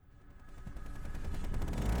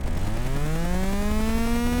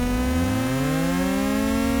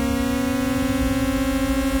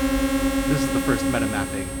Meta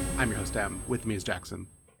Mapping. I'm your host, Em. With me is Jackson.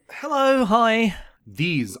 Hello, hi.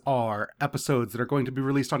 These are episodes that are going to be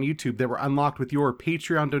released on YouTube that were unlocked with your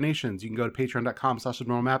Patreon donations. You can go to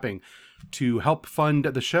patreon.com/abnormalmapping to help fund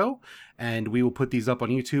the show, and we will put these up on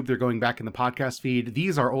YouTube. They're going back in the podcast feed.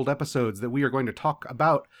 These are old episodes that we are going to talk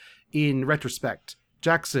about in retrospect.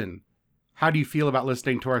 Jackson, how do you feel about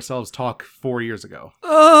listening to ourselves talk 4 years ago?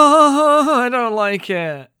 Oh, I don't like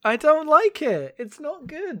it. I don't like it. It's not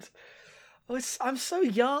good. I'm so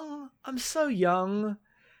young.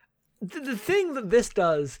 The thing that this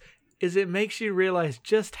does is it makes you realize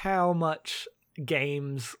just how much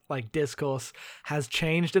games like discourse has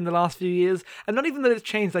changed in the last few years. And not even that it's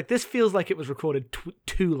changed, like this feels like it was recorded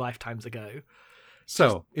two lifetimes ago.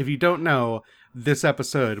 So, if you don't know, this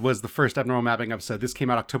episode was the first Abnormal Mapping episode. This came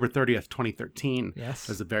out October 30th, 2013. Yes. It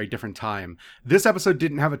was a very different time. This episode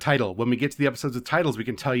didn't have a title. When we get to the episodes with titles, we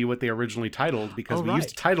can tell you what they originally titled, because we used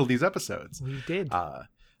to title these episodes. We did.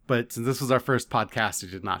 But since this was our first podcast,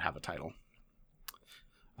 it did not have a title.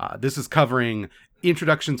 This is covering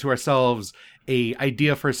introduction to ourselves, a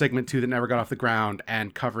idea for a segment 2 that never got off the ground,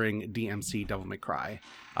 and covering DMC Devil May Cry.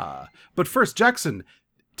 But first, Jackson,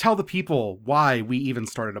 tell the people why we even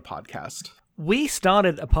started a podcast. We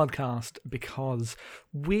started a podcast because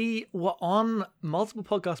we were on multiple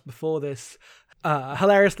podcasts before this.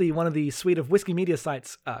 Hilariously, one of the suite of whiskey media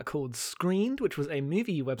sites called Screened, which was a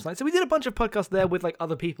movie website. So we did a bunch of podcasts there with like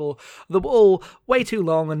other people that were all way too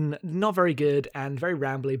long and not very good and very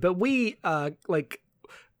rambly. But we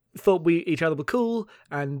thought we each other were cool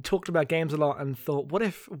and talked about games a lot and thought, what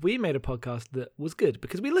if we made a podcast that was good?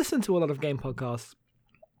 Because we listened to a lot of game podcasts.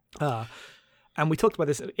 And we talk about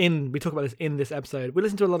this in this episode. We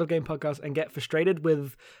listen to a lot of game podcasts and get frustrated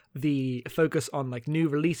with the focus on like new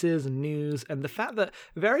releases and news, and the fact that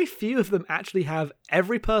very few of them actually have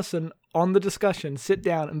every person on the discussion sit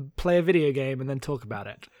down and play a video game and then talk about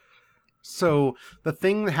it. So the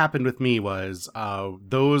thing that happened with me was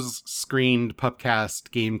those Screened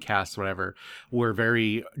Pupcast, Gamecast, whatever, were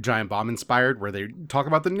very Giant Bomb inspired, where they talk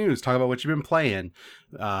about the news, talk about what you've been playing,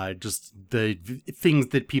 just the things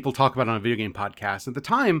that people talk about on a video game podcast. At the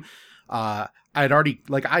time, I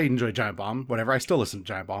enjoyed Giant Bomb, whatever. I still listen to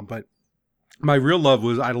Giant Bomb, but my real love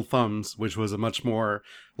was Idle Thumbs, which was a much more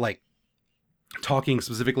like talking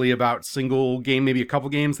specifically about single game, maybe a couple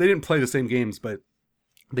games. They didn't play the same games, but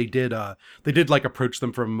they did like approach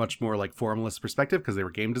them from a much more like formalist perspective because they were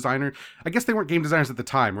game designer. I guess they weren't game designers at the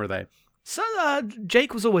time, were they? So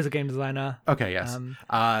Jake was always a game designer. Okay, yes.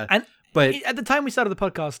 But at the time we started the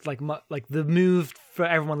podcast, like the move for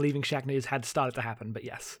everyone leaving Shack News had started to happen. But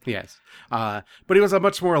yes. But it was a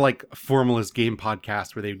much more like formalist game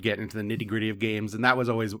podcast where they would get into the nitty gritty of games, and that was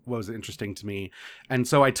always what was interesting to me. And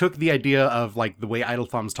so I took the idea of like the way Idle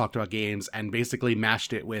Thumbs talked about games and basically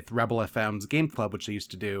mashed it with Rebel FM's Game Club, which they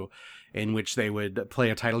used to do, in which they would play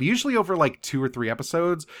a title usually over like 2 or 3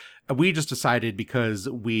 episodes. We just decided, because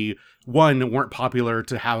we, one, weren't popular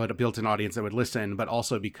to have a built-in audience that would listen, but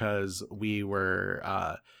also because we were,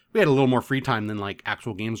 we had a little more free time than like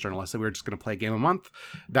actual games journalists, so we were just going to play a game a month.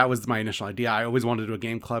 That was my initial idea. I always wanted to do a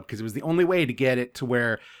game club because it was the only way to get it to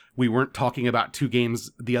where we weren't talking about 2 games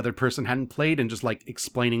the other person hadn't played and just like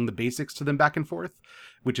explaining the basics to them back and forth,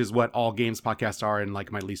 which is what all games podcasts are, and like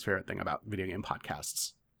my least favorite thing about video game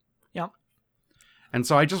podcasts. Yeah. And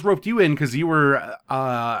so I just roped you in because you were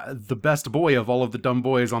the best boy of all of the dumb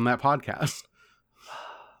boys on that podcast.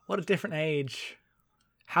 What a different age.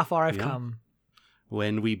 How far I've come.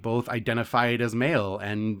 When we both identified as male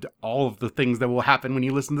and all of the things that will happen when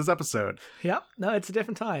you listen to this episode. Yep. No, it's a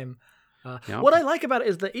different time. What I like about it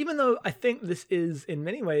is that even though I think this is in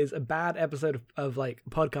many ways a bad episode of like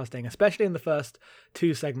podcasting, especially in the first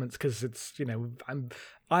 2 segments, because it's, you know,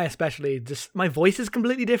 I especially just, my voice is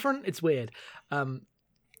completely different. It's weird.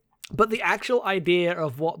 But the actual idea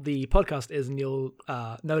of what the podcast is, and you'll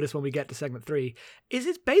notice when we get to segment 3, is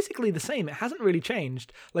it's basically the same. It hasn't really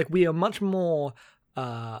changed. Like, we are much more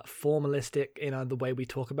formalistic in the way we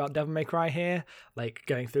talk about Devil May Cry here, like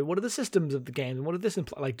going through what are the systems of the game and what does this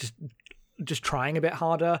imply, like just trying a bit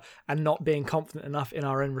harder and not being confident enough in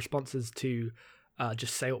our own responses to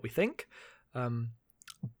just say what we think.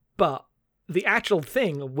 But the actual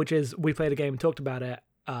thing, which is we played a game and talked about it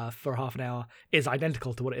for half an hour, is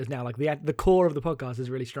identical to what it is now. Like the core of the podcast is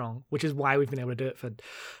really strong, which is why we've been able to do it for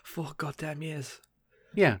 4 goddamn years.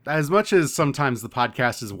 Yeah, as much as sometimes the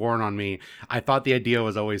podcast is worn on me, I thought the idea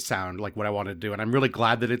was always sound, like what I wanted to do, and I'm really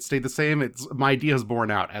glad that it stayed the same. My idea is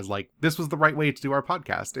borne out as like, this was the right way to do our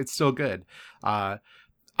podcast. It's still good.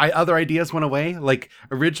 other ideas went away. Like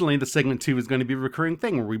originally the segment 2 was going to be a recurring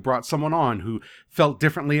thing where we brought someone on who felt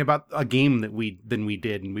differently about a game than we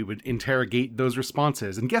did, and we would interrogate those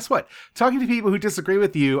responses. And guess what? Talking to people who disagree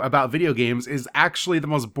with you about video games is actually the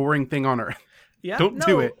most boring thing on earth. Yeah, Don't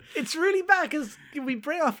do it. It's really bad because we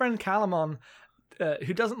bring our friend Callum on,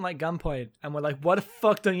 who doesn't like Gunpoint, and we're like, "Why the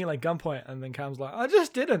fuck don't you like Gunpoint?" And then Callum's like, "I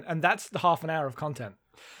just didn't," and that's the half an hour of content.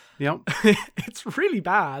 Yep. It's really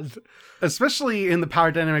bad. Especially in the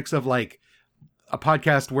power dynamics of like a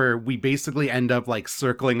podcast where we basically end up like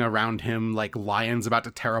circling around him like lions about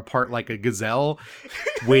to tear apart like a gazelle,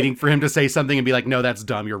 waiting for him to say something and be like, no, that's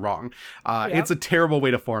dumb, you're wrong. It's a terrible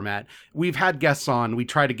way to format. We've had guests on, we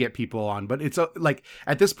try to get people on, but it's like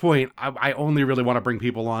at this point, I only really want to bring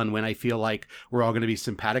people on when I feel like we're all going to be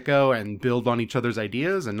simpatico and build on each other's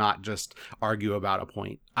ideas and not just argue about a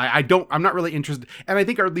point. I'm not really interested. And I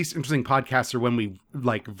think our least interesting podcasts are when we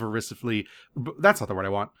like vociferously, that's not the word I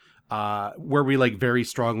want. Where we like very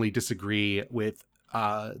strongly disagree with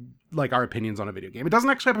like our opinions on a video game. It doesn't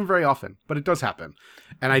actually happen very often, but it does happen.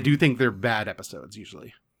 And I do think they're bad episodes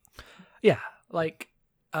usually. Yeah, like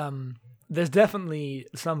there's definitely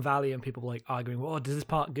some value in people like arguing, well, is this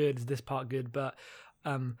part good? Is this part good? But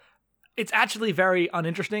it's actually very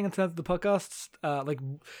uninteresting in terms of the podcasts. Like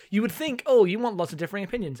you would think, oh, you want lots of differing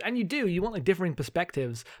opinions, and you do. You want like differing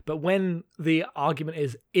perspectives. But when the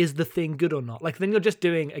argument is the thing good or not? Like then you're just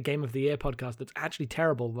doing a Game of the Year podcast that's actually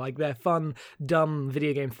terrible. Like they're fun, dumb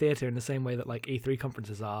video game theater in the same way that like E3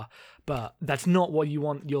 conferences are. But that's not what you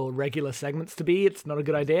want your regular segments to be. It's not a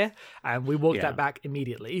good idea, and we walked that back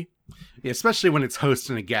immediately. Yeah, especially when it's host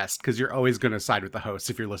and a guest, because you're always going to side with the host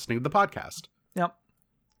if you're listening to the podcast. Yep.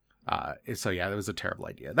 So yeah, that was a terrible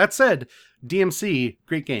idea. That said, DMC,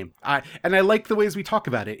 great game. And I like the ways we talk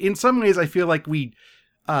about it. In some ways, I feel like we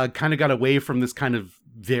kind of got away from this kind of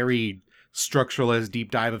very structuralist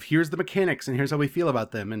deep dive of here's the mechanics and here's how we feel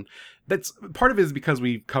about them. And that's part of it is because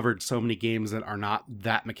we've covered so many games that are not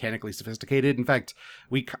that mechanically sophisticated. In fact,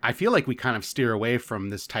 I feel like we kind of steer away from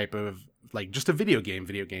this type of like just a video game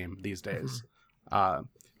these days. Mm-hmm.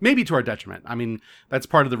 Maybe to our detriment. I mean, that's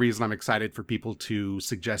part of the reason I'm excited for people to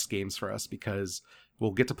suggest games for us, because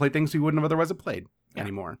we'll get to play things we wouldn't have otherwise have played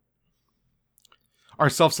anymore. Our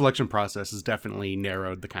self-selection process has definitely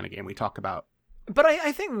narrowed the kind of game we talk about. But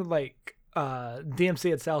I think like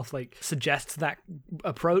DMC itself like suggests that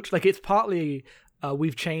approach. Like it's partly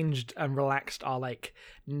we've changed and relaxed our like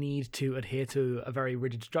need to adhere to a very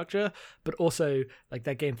rigid structure, but also like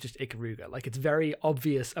that game's just Ikaruga. Like it's very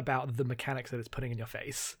obvious about the mechanics that it's putting in your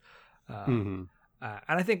face. And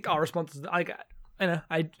I think our response is like,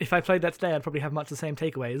 if I played that today, I'd probably have much the same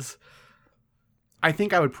takeaways. I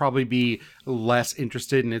think I would probably be less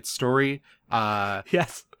interested in its story.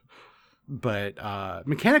 Yes. But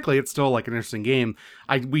mechanically, it's still like an interesting game.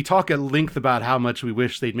 We talk at length about how much we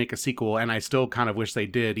wish they'd make a sequel, and I still kind of wish they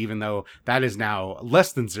did, even though that is now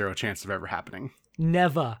less than zero chance of ever happening.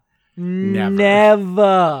 Never. Yeah,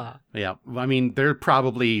 I mean, they're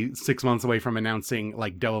probably 6 months away from announcing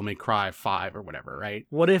like Devil May Cry 5 or whatever, right?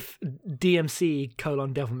 What if DMC :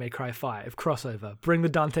 Devil May Cry 5 crossover? Bring the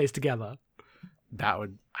Dantes together. That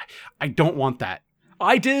would... I don't want that.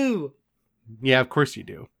 I do! Yeah, of course you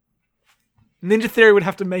do. Ninja Theory would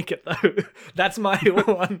have to make it, though. That's my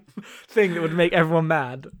one thing that would make everyone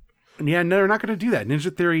mad. Yeah, no, they're not going to do that.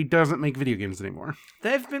 Ninja Theory doesn't make video games anymore.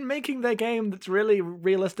 They've been making their game that's really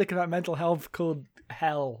realistic about mental health called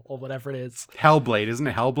Hell, or whatever it is. Hellblade, isn't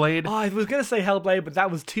it Hellblade? Oh, I was going to say Hellblade, but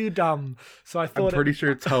that was too dumb. So I thought... I'm pretty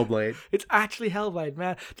sure it's Hellblade. It's actually Hellblade,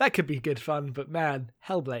 man. That could be good fun, but man,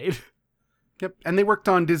 Hellblade. Yep, and they worked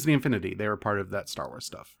on Disney Infinity. They were part of that Star Wars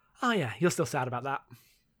stuff. Oh yeah, you're still sad about that.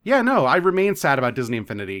 Yeah, no, I remain sad about Disney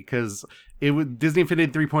Infinity because Disney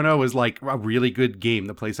Infinity 3.0 was like a really good game.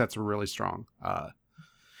 The playsets were really strong.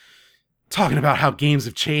 Talking about how games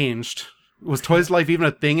have changed. Was Toys to Life even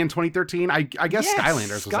a thing in 2013? I guess yes,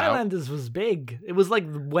 Skylanders was out. Skylanders was big. It was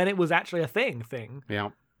like when it was actually a thing. Yeah,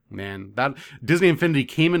 man. That Disney Infinity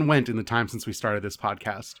came and went in the time since we started this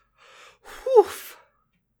podcast. Whew.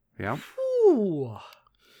 Yeah. Whew.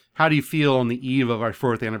 How do you feel on the eve of our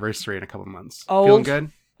 4th anniversary in a couple months? Old. Feeling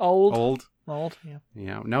good? Old, yeah.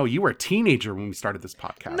 Yeah. No, you were a teenager when we started this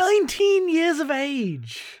podcast. 19 years of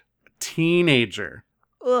age. Teenager.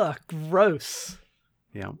 Ugh, gross.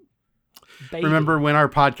 Yeah. Baby. Remember when our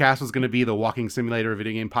podcast was going to be the Walking Simulator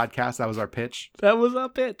video game podcast? That was our pitch. That was our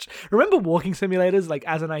pitch. Remember walking simulators like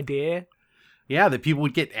as an idea? Yeah, that people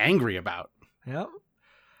would get angry about. Yeah.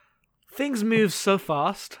 Things move so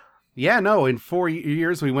fast. Yeah, no, in 4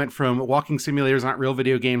 years, we went from walking simulators aren't real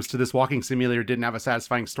video games to this walking simulator didn't have a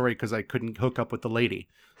satisfying story because I couldn't hook up with the lady.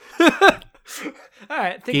 All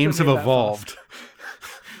right, games have evolved.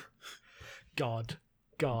 God.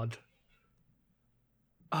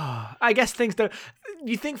 I guess things don't.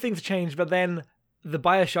 You think things change, but then the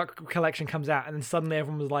BioShock collection comes out, and then suddenly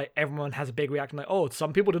everyone has a big reaction, like, oh,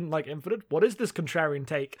 some people didn't like Infinite. What is this contrarian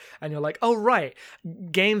take? And you're like, oh, right,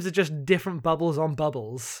 games are just different bubbles on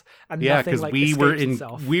bubbles, and nothing like escapes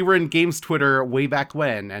itself. We were in games Twitter way back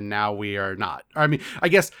when, and now we are not. I mean, I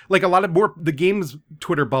guess like the games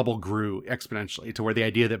Twitter bubble grew exponentially to where the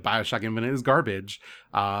idea that BioShock Infinite is garbage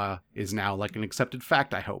is now like an accepted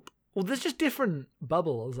fact. I hope. Well, there's just different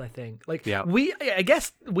bubbles, I think. Like, yeah. I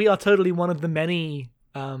guess we are totally one of the many,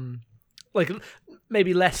 like,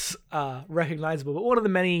 maybe less recognizable, but one of the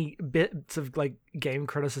many bits of, like, game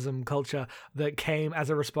criticism culture that came as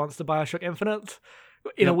a response to BioShock Infinite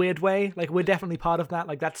in a weird way. Like, we're definitely part of that.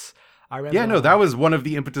 Like, I remember. Yeah, no, that was one of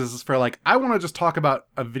the impetuses for, like, I want to just talk about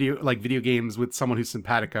video games with someone who's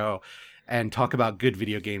simpatico and talk about good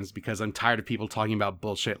video games because I'm tired of people talking about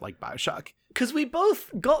bullshit like BioShock. Because we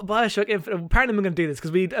both got BioShock Infinite. Apparently, we're going to do this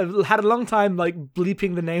because we had a long time like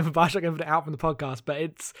bleeping the name of BioShock Infinite out from the podcast, but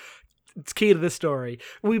it's key to this story.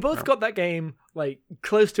 We both got that game like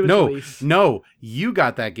close to its release. No, you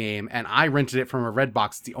got that game, and I rented it from a Redbox.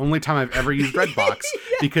 It's the only time I've ever used Redbox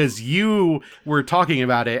because you were talking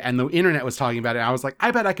about it, and the internet was talking about it. And I was like,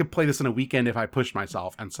 I bet I could play this in a weekend if I pushed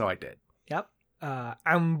myself, and so I did. Yep.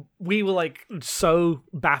 And we were like so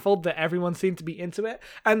baffled that everyone seemed to be into it.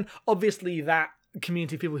 And obviously that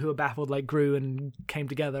community of people who were baffled like grew and came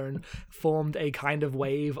together and formed a kind of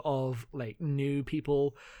wave of like new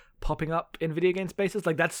people popping up in video game spaces.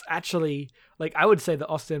 Like that's actually like, I would say that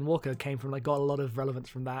Austin Walker came from like got a lot of relevance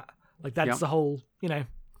from that. Like that's the whole,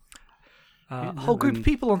 whole group of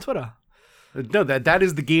people on Twitter. No, that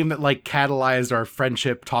is the game that like catalyzed our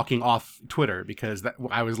friendship talking off Twitter because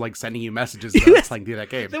I was like sending you messages about playing through that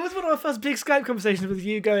game. That was one of our first big Skype conversations with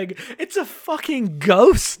you going, it's a fucking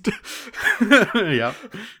ghost. Yep.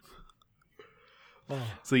 Oh.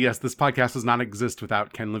 So yes, this podcast does not exist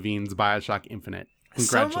without Ken Levine's BioShock Infinite.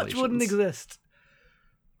 Congratulations. So much wouldn't exist.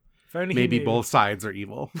 If only maybe both sides are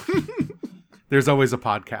evil. There's always a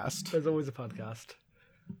podcast. There's always a podcast.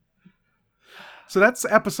 So that's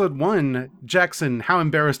episode 1. Jackson, how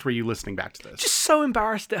embarrassed were you listening back to this? Just so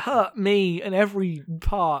embarrassed. It hurt me in every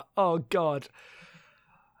part. Oh, God.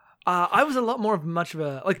 I was a lot more of much of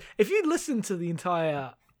a... Like, if you listen to the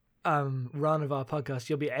entire run of our podcast,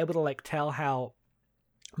 you'll be able to, like, tell how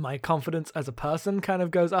my confidence as a person kind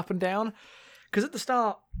of goes up and down. Because at the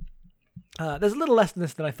start, there's a little less than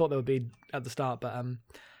this than I thought there would be at the start, but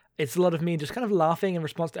it's a lot of me just kind of laughing in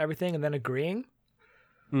response to everything and then agreeing.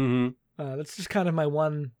 Mm-hmm. That's just kind of my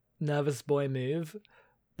one nervous boy move,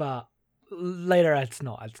 but later it's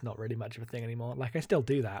not really much of a thing anymore. Like I still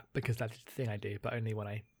do that because that's the thing I do, but only when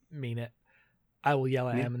I mean it. I will yell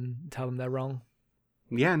at them and tell them they're wrong.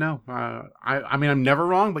 Yeah, no. I mean, I'm never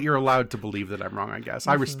wrong, but you're allowed to believe that I'm wrong, I guess.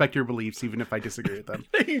 I respect your beliefs even if I disagree with them.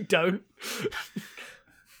 You don't.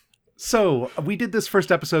 So, we did this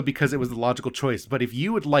first episode because it was the logical choice, but if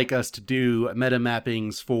you would like us to do meta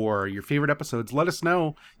mappings for your favorite episodes, let us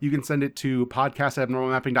know. You can send it to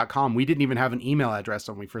podcast@abnormalmapping.com. We didn't even have an email address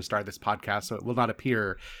when we first started this podcast, so it will not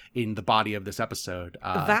appear in the body of this episode.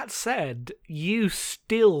 That said, you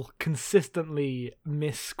still consistently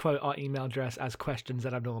misquote our email address as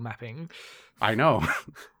questions@abnormalmapping. I know.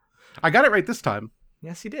 I got it right this time.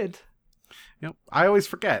 Yes, you did. Yep. I always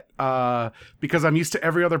forget because I'm used to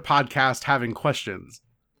every other podcast having questions.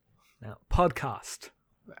 Now, podcast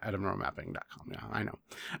at abnormalmapping.com. Yeah, I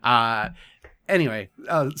know. Anyway,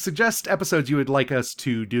 suggest episodes you would like us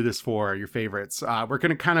to do this for, your favorites. We're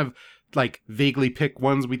going to kind of like vaguely pick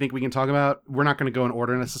ones we think we can talk about. We're not going to go in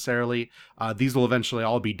order necessarily. These will eventually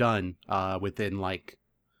all be done within like,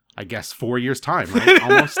 I guess, 4 years' time, right?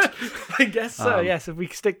 Almost. I guess so, yes, if we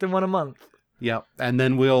stick to one a month. Yep, and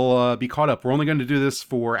then we'll be caught up. We're only going to do this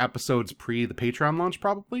for episodes pre the Patreon launch,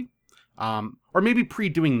 probably. Or maybe pre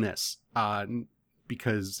doing this,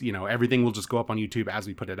 because, everything will just go up on YouTube as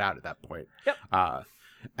we put it out at that point. Yep.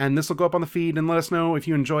 And this will go up on the feed, and let us know if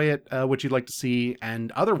you enjoy it, what you'd like to see,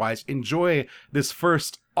 and otherwise enjoy this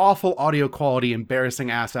first awful audio quality,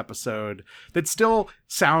 embarrassing ass episode that still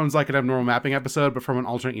sounds like an Abnormal Mapping episode, but from an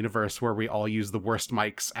alternate universe where we all use the worst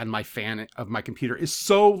mics, and my fan of my computer is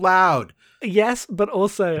so loud. Yes, but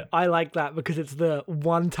also I like that because it's the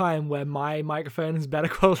one time where my microphone is better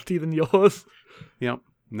quality than yours. Yep.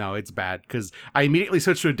 No, it's bad because I immediately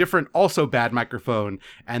switched to a different, also bad microphone,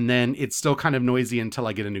 and then it's still kind of noisy until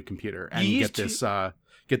I get a new computer and get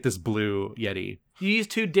this Blue Yeti. You use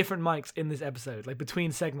 2 different mics in this episode, like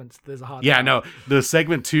between segments. There's a hard. Yeah, no, the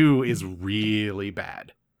segment 2 is really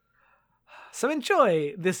bad. So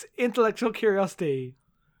enjoy this intellectual curiosity.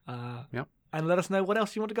 Yep. And let us know what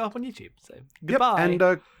else you want to go up on YouTube. So goodbye.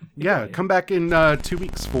 Yep. And come back in 2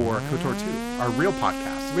 weeks for KOTOR 2, our real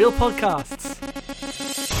podcast. Real podcasts.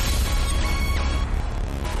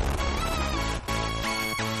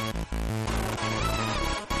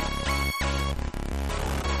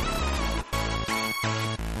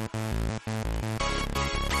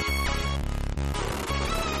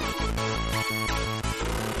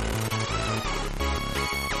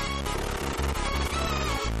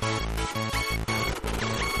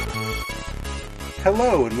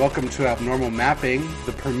 Hello and welcome to Abnormal Mapping,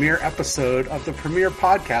 the premiere episode of the premiere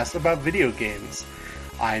podcast about video games.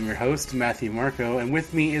 I am your host, Matthew Marco, and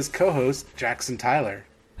with me is co-host Jackson Tyler.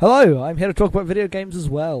 Hello, I'm here to talk about video games as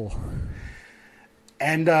well.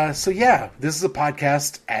 And this is a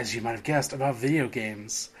podcast, as you might have guessed, about video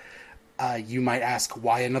games. You might ask,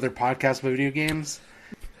 why another podcast about video games?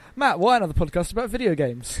 Matt, why another podcast about video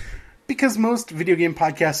games? Because most video game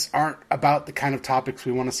podcasts aren't about the kind of topics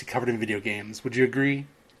we want to see covered in video games. Would you agree?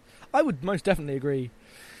 I would most definitely agree.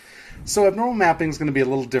 So Abnormal Mapping is going to be a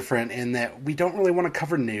little different in that we don't really want to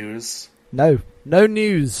cover news. No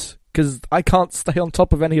news, because I can't stay on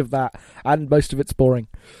top of any of that, and most of it's boring.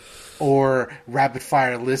 Or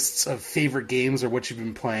rapid-fire lists of favorite games or what you've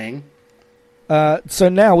been playing. So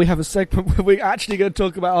now we have a segment where we're actually going to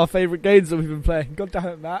talk about our favourite games that we've been playing. God damn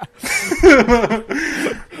it, Matt.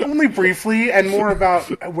 Only briefly, and more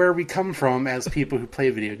about where we come from as people who play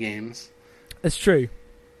video games. It's true.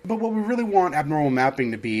 But what we really want Abnormal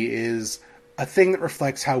Mapping to be is a thing that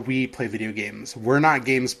reflects how we play video games. We're not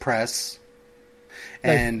games press,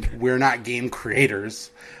 and we're not game creators,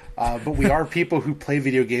 but we are people who play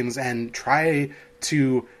video games and try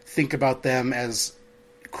to think about them as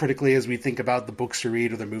critically as we think about the books we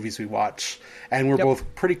read or the movies we watch. And we're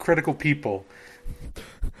both pretty critical people.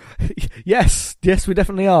 Yes, we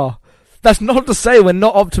definitely are. That's not to say we're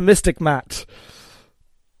not optimistic, Matt.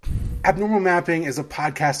 Abnormal Mapping is a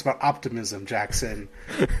podcast about optimism, Jackson.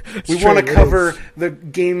 We want to cover the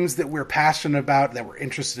games that we're passionate about, that we're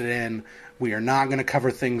interested in. We are not going to cover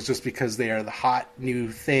things just because they are the hot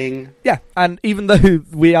new thing. Yeah, and even though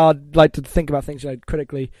we are like to think about things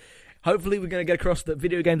critically, hopefully we're going to get across that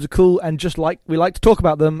video games are cool and just we like to talk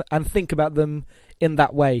about them and think about them in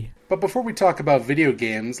that way. But before we talk about video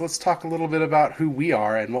games, let's talk a little bit about who we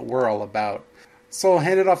are and what we're all about. So I'll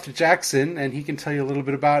hand it off to Jackson, and he can tell you a little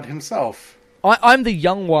bit about himself. I'm the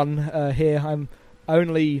young one here. I'm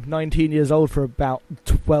only 19 years old for about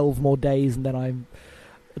 12 more days, and then I'm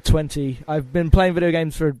 20. I've been playing video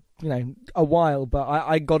games for a while, but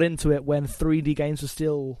I got into it when 3D games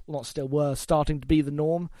were starting to be the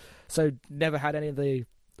norm. So never had any of the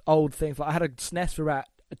old things. Like I had a SNES for about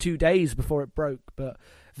 2 days before it broke, but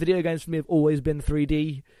video games for me have always been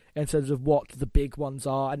 3D in terms of what the big ones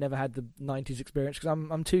are. I never had the 90s experience because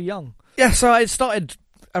I'm too young. Yeah, so I started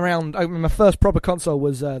around. My first proper console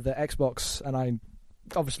was the Xbox, and I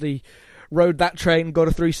obviously rode that train, got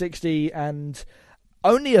a 360, and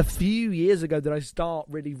only a few years ago did I start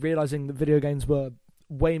really realizing that video games were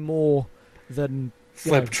way more than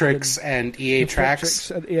Flip Tricks and EA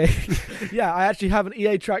Tracks. Yeah, I actually have an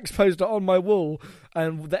EA Tracks poster on my wall,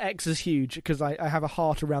 and the X is huge because I have a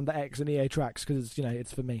heart around the X in EA Tracks because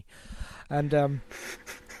it's for me. And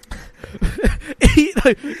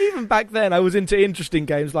even back then, I was into interesting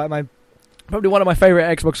games. Like probably one of my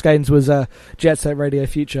favourite Xbox games was Jet Set Radio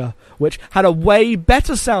Future, which had a way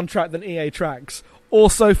better soundtrack than EA Tracks.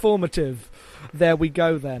 Also formative. There we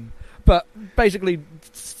go then. But basically,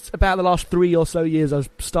 about the last 3 or so years, I've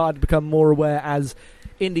started to become more aware as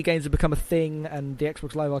indie games have become a thing, and the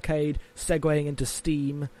Xbox Live Arcade, segueing into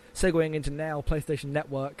Steam, segueing into now PlayStation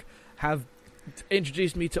Network, have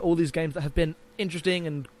introduced me to all these games that have been interesting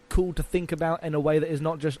and cool to think about in a way that is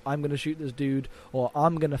not just, I'm going to shoot this dude, or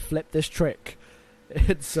I'm going to flip this trick.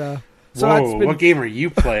 It's, Whoa, what game are you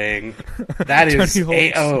playing? That is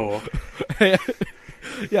AO.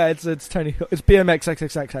 Yeah, it's Tony Hawk. It's BMX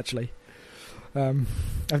XXX, actually.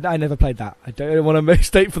 I never played that. I don't want to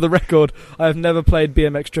state for the record, I have never played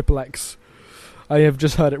BMX XXX. I have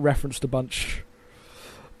just heard it referenced a bunch.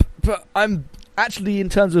 But I'm actually, in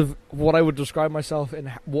terms of what I would describe myself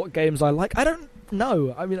in what games I like, I don't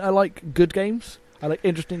know. I mean, I like good games. I like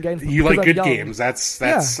interesting games. You like good games. That's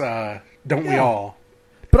don't we all?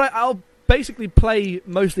 But I'll basically play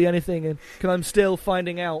mostly anything, because I'm still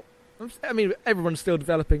finding out. I mean, everyone's still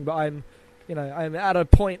developing, but I'm at a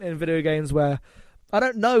point in video games where I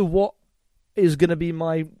don't know what is going to be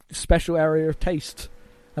my special area of taste,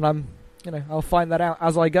 and I'll find that out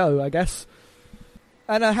as I go, I guess.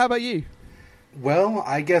 And how about you? Well,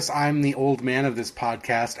 I guess I'm the old man of this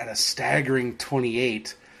podcast at a staggering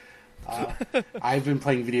 28. I've been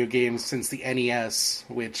playing video games since the NES,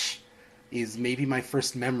 which is maybe my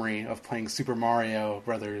first memory of playing Super Mario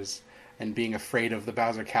Brothers and being afraid of the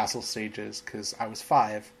Bowser Castle stages, because I was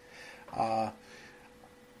 5.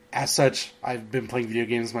 As such, I've been playing video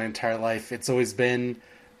games my entire life. It's always been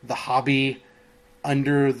the hobby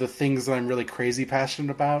under the things that I'm really crazy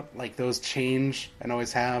passionate about. Like, those change and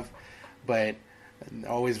always have, but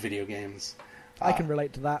always video games. I can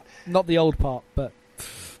relate to that. Not the old part, but...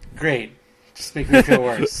 Great. Just make me feel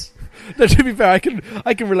worse. No, to be fair,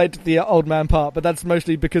 I can relate to the old man part, but that's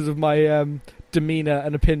mostly because of my demeanor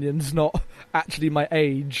and opinions, not actually my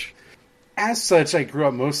age. As such, I grew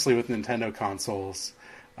up mostly with Nintendo consoles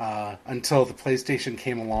until the PlayStation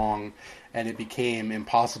came along, and it became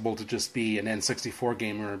impossible to just be an N64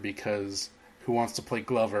 gamer because who wants to play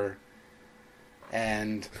Glover?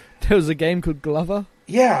 And there was a game called Glover?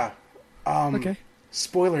 Yeah. Okay.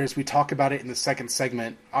 Spoilers, we talk about it in the second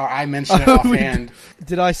segment. I mentioned it offhand.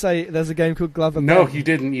 Did I say there's a game called Glover? No, you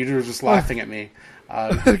didn't. You were just laughing at me.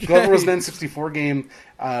 Okay. Glover was an N64 game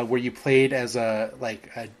where you played as a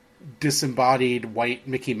disembodied white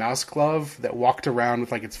Mickey Mouse glove that walked around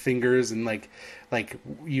with its fingers and like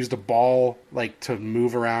used a ball to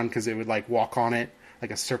move around because it would walk on it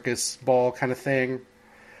like a circus ball kind of thing.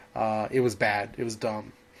 It was bad. It was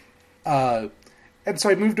dumb. And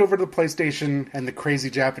so I moved over to the PlayStation and the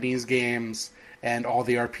crazy Japanese games and all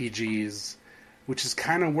the RPGs, which is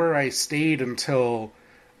kind of where I stayed until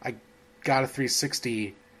I got a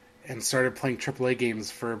 360 and started playing AAA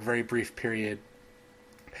games for a very brief period.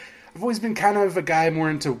 I've always been kind of a guy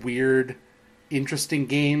more into weird, interesting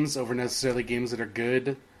games over necessarily games that are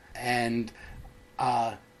good, and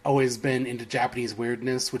always been into Japanese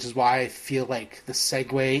weirdness, which is why I feel like the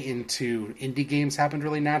segue into indie games happened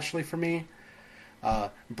really naturally for me.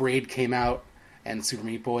 Braid came out, and Super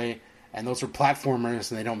Meat Boy, and those were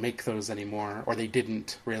platformers, and they don't make those anymore, or they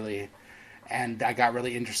didn't really. And I got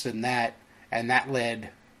really interested in that, and that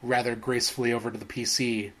led rather gracefully over to the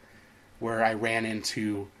PC, where I ran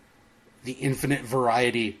into the infinite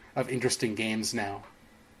variety of interesting games now,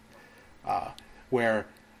 where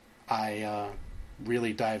I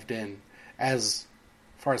really dived in. As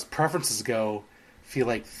far as preferences go, I feel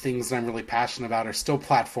like things that I'm really passionate about are still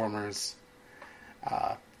platformers,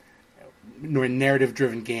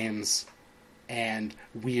 narrative-driven games, and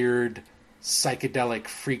weird psychedelic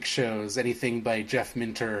freak shows, anything by Jeff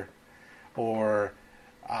Minter, or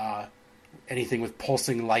anything with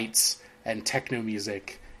pulsing lights and techno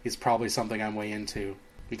music is probably something I'm way into,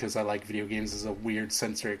 because I like video games as a weird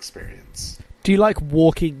sensory experience. Do you like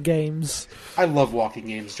walking games? I love walking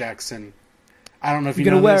games, Jackson. I don't know if you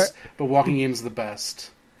know this, but walking games are the best.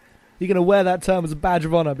 You're going to wear that term as a badge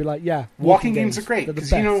of honor, be like, yeah. Walking games are great,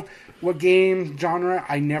 because you know what game genre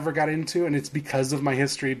I never got into, and it's because of my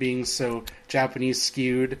history being so Japanese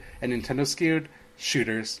skewed and Nintendo skewed?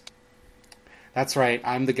 Shooters. That's right,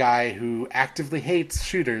 I'm the guy who actively hates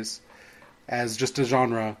shooters as just a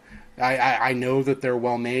genre. I know that they're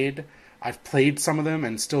well made. I've played some of them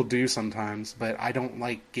and still do sometimes, but I don't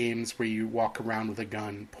like games where you walk around with a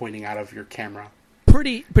gun pointing out of your camera.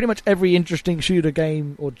 Pretty much every interesting shooter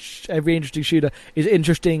game or every interesting shooter is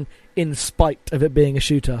interesting in spite of it being a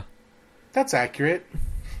shooter. That's accurate.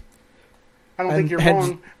 I don't think you're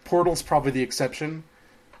wrong. Portal's probably the exception.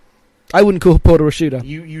 I wouldn't call Portal a shooter.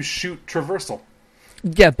 You shoot traversal.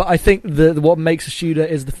 Yeah, but I think what makes a shooter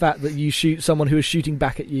is the fact that you shoot someone who is shooting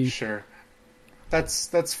back at you. Sure. That's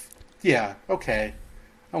yeah, okay.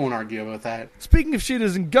 I won't argue about that. Speaking of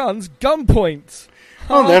shooters and guns, Gunpoint!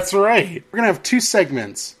 Oh, that's right. We're going to have 2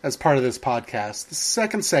 segments as part of this podcast. The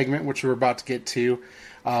second segment, which we're about to get to,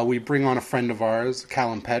 we bring on a friend of ours,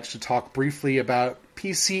 Callum Petch, to talk briefly about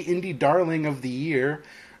PC Indie Darling of the Year,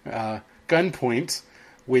 Gunpoint,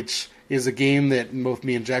 which is a game that both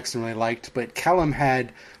me and Jackson really liked, but Callum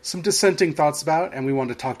had some dissenting thoughts about, and we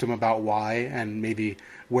wanted to talk to him about why, and maybe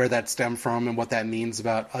where that stemmed from, and what that means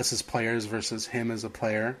about us as players versus him as a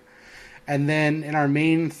player. And then in our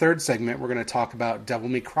main third segment, we're going to talk about Devil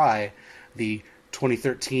May Cry, the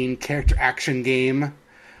 2013 character action game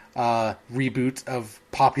reboot of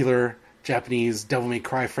popular Japanese Devil May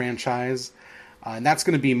Cry franchise. And that's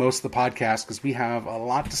going to be most of the podcast, because we have a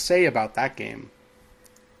lot to say about that game.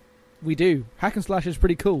 We do. Hack and slash is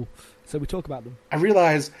pretty cool, so we talk about them. I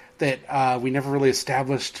realize that we never really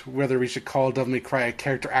established whether we should call Devil May Cry a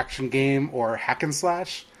character action game or hack and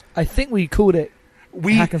slash. I think we called it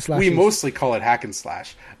hack and slash. We mostly call it hack and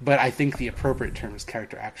slash, but I think the appropriate term is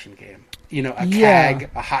character action game. You know, a CAG,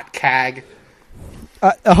 a hot CAG.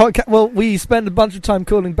 Well, we spend a bunch of time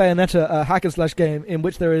calling Bayonetta a hack and slash game in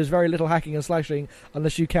which there is very little hacking and slashing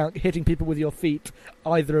unless you count hitting people with your feet,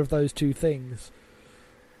 either of those two things.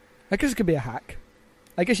 I guess it could be a hack.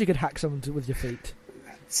 I guess you could hack someone with your feet.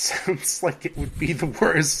 That sounds like it would be the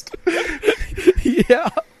worst. Yeah.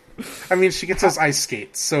 I mean, she gets those ice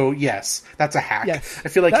skates, so yes, that's a hack. Yes, I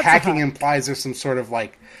feel like hacking implies there's some sort of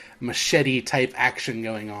like machete type action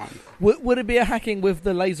going on. Would it be a hacking with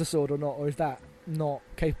the laser sword or not, or is that not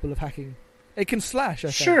capable of hacking? It can slash,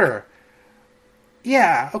 I think. Sure.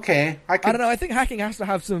 Yeah, okay. I don't know, I think hacking has to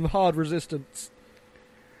have some hard resistance.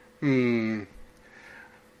 Write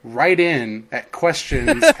in at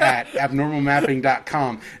questions at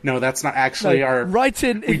abnormalmapping.com. No, that's not actually our... Write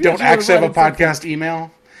in... We don't actually have a podcast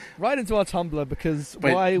email. Write into our Tumblr, because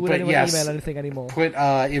why would anyone email anything anymore? Put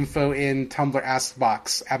info in Tumblr Ask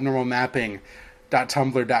Box,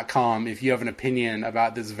 abnormalmapping.tumblr.com, if you have an opinion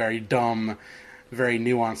about this very dumb, very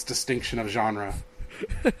nuanced distinction of genre.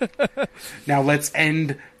 Now let's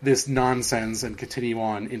end this nonsense and continue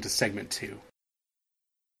on into segment 2.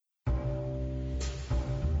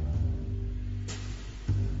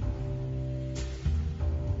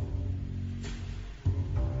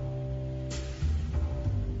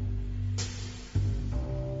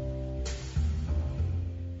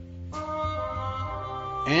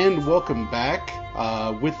 And welcome back.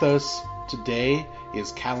 With us today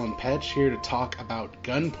is Callum Petch, here to talk about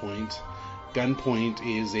Gunpoint. Gunpoint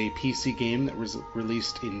is a PC game that was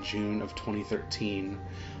released in June of 2013,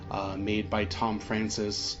 made by Tom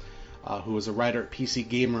Francis, who was a writer at PC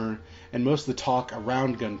Gamer, and most of the talk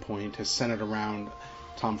around Gunpoint has centered around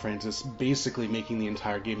Tom Francis basically making the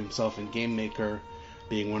entire game himself in Game Maker,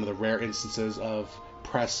 being one of the rare instances of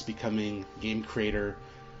press becoming game creator,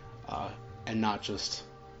 and not just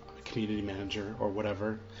community manager or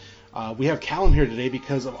whatever. We have Callum here today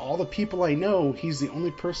because of all the people I know, he's the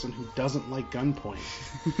only person who doesn't like Gunpoint.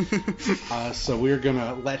 So we're going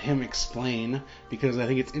to let him explain, because I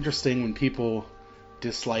think it's interesting when people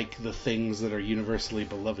dislike the things that are universally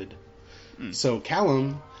beloved. So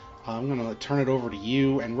Callum, I'm going to turn it over to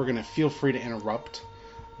you, and we're going to feel free to interrupt.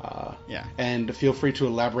 And feel free to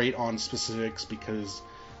elaborate on specifics, because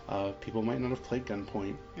people might not have played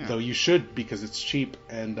Gunpoint, though you should, because it's cheap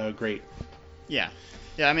and great. Yeah,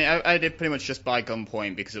 I mean, I did pretty much just buy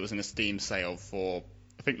Gunpoint because it was in a Steam sale for,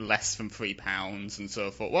 I think, less than £3, and so I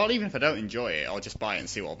thought, well, even if I don't enjoy it, I'll just buy it and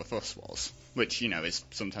see what all the fuss was, which, is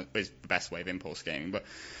sometimes is the best way of impulse gaming. But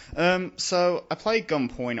so I played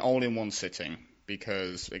Gunpoint all in one sitting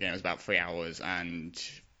because, again, it was about 3 hours, and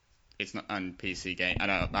it's not on PC game. I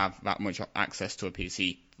don't have that much access to a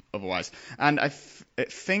PC otherwise, and I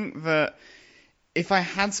think that if I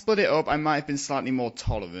had split it up, I might have been slightly more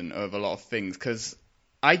tolerant of a lot of things, because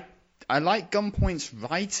I like Gunpoint's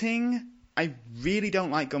writing. I really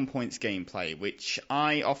don't like Gunpoint's gameplay, which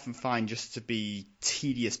I often find just to be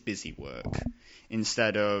tedious, busy work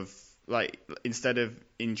instead of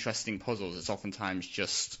interesting puzzles. It's oftentimes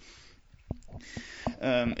just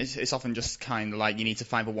it's often just kind of like you need to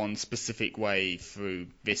find the one specific way through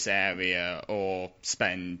this area, or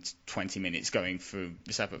spend 20 minutes going through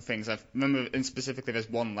the separate things. I remember, and specifically, there's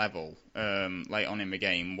one level late on in the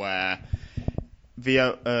game where the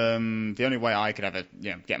only way I could ever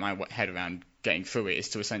get my head around getting through it is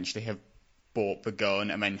to essentially have bought the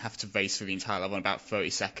gun and then have to race through the entire level in about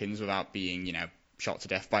 30 seconds without being shot to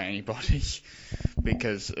death by anybody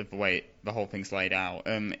because of the way the whole thing's laid out.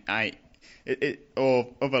 Or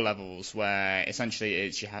other levels where essentially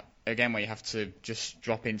it's where you have to just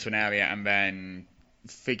drop into an area and then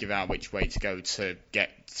figure out which way to go to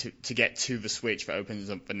get to the switch that opens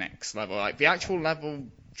up the next level. Like the actual level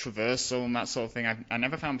traversal and that sort of thing, I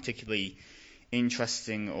never found particularly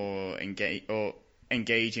interesting or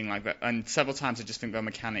engaging like that. And several times I just think there are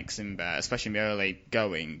mechanics in there, especially in the early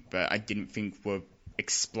going, but I didn't think were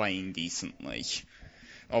explained decently.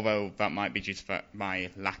 Although that might be due to my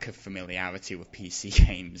lack of familiarity with PC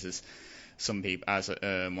games, as some people,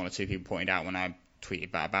 one or two people pointed out when I tweeted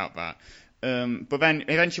about that. But then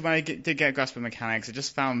eventually, when I did get a grasp of mechanics, I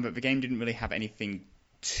just found that the game didn't really have anything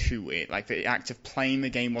to it. Like the act of playing the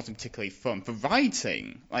game wasn't particularly fun. The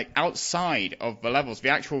writing, like outside of the levels,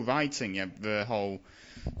 the actual writing, the whole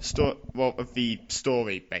of the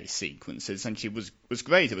story-based sequences essentially was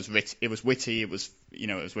great. It was witty. It was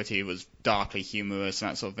darkly humorous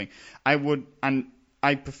and that sort of thing.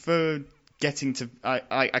 I prefer getting to.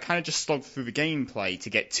 I kind of just slogged through the gameplay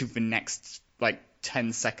to get to the next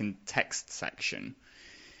 10-second text section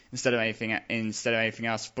instead of anything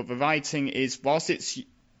else. But the writing is, whilst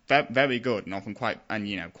very good and often quite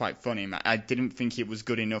funny. I didn't think it was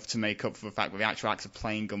good enough to make up for the fact that the actual act of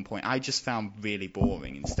playing Gunpoint I just found really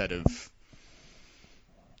boring instead of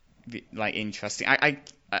like interesting.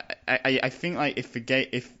 I think like if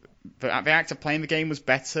the act of playing the game was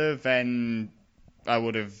better, then I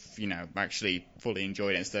would have actually fully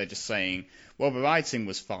enjoyed it instead of just saying, well, the writing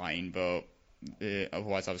was fine, but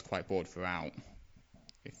otherwise I was quite bored throughout.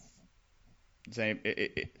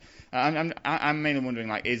 I'm mainly wondering,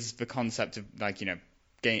 like, is the concept of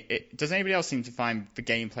game? Does anybody else seem to find the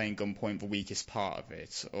gameplay in Gunpoint the weakest part of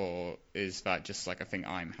it, or is that just like a thing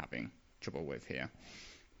I'm having trouble with here?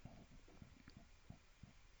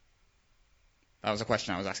 That was a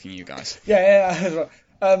question I was asking you guys. Yeah.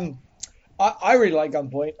 I really like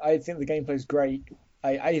Gunpoint. I think the gameplay is great.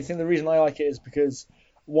 I think the reason I like it is because,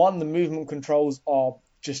 one, the movement controls are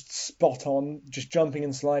just spot on. Just jumping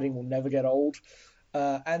and sliding will never get old.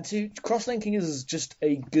 And two, cross-linking is just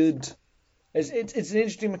a good... It's an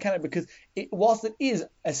interesting mechanic because whilst it is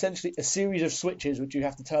essentially a series of switches which you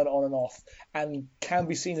have to turn on and off, and can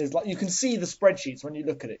be seen as like you can see the spreadsheets when you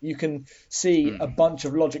look at it. You can see a bunch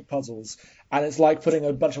of logic puzzles, and it's like putting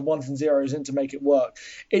a bunch of ones and zeros in to make it work.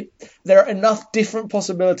 There are enough different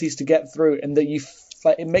possibilities to get through, and that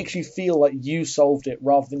it makes you feel like you solved it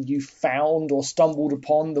rather than you found or stumbled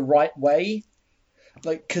upon the right way.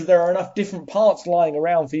 Like, because there are enough different parts lying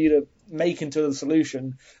around for you to make into the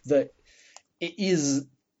solution that it is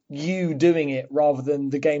you doing it rather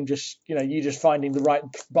than the game just, you just finding the right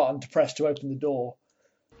button to press to open the door.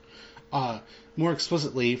 More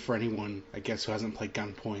explicitly, for anyone, I guess, who hasn't played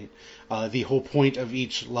Gunpoint, the whole point of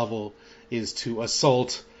each level is to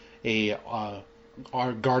assault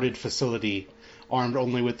our guarded facility, armed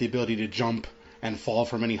only with the ability to jump and fall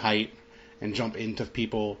from any height and jump into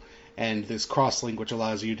people, and this crosslink which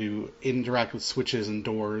allows you to interact with switches and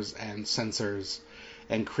doors and sensors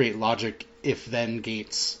and create logic if-then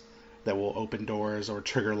gates that will open doors or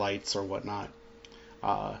trigger lights or whatnot,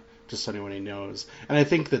 just so anyone knows. And I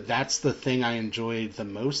think that that's the thing I enjoyed the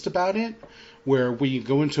most about it, where when you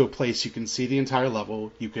go into a place, you can see the entire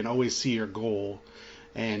level, you can always see your goal,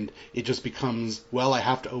 and it just becomes, well, I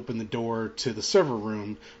have to open the door to the server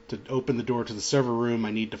room. To open the door to the server room,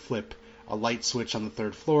 I need to flip a light switch on the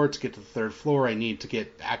third floor. To get to the third floor, I need to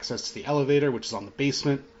get access to the elevator, which is on the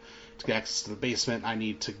basement. To get access to the basement, I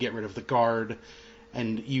need to get rid of the guard,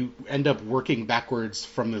 and you end up working backwards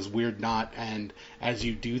from this weird knot, and as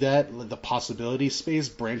you do that, the possibility space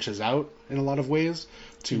branches out in a lot of ways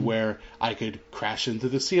to where I could crash into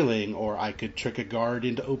the ceiling, or I could trick a guard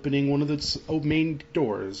into opening one of the main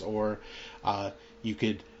doors, or you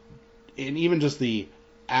could, and even just the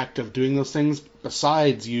act of doing those things,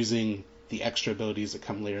 besides using the extra abilities that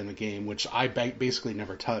come later in the game, which I basically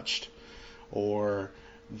never touched, or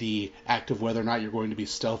the act of whether or not you're going to be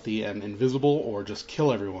stealthy and invisible or just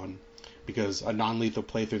kill everyone, because a non-lethal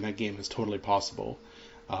playthrough in that game is totally possible,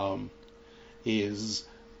 is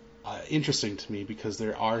interesting to me because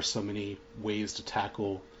there are so many ways to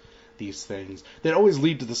tackle these things that always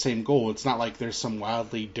lead to the same goal. It's not like there's some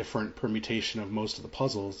wildly different permutation of most of the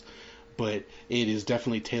puzzles, but it is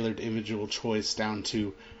definitely tailored to individual choice down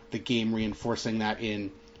to the game reinforcing that in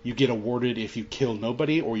you get awarded if you kill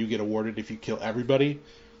nobody, or you get awarded if you kill everybody,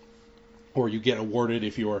 or you get awarded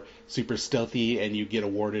if you're super stealthy, and you get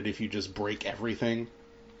awarded if you just break everything.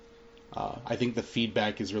 I think the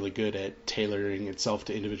feedback is really good at tailoring itself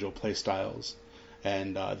to individual play styles,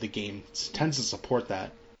 and the game tends to support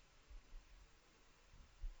that.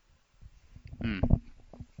 And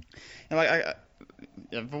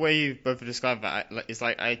the way you both described that is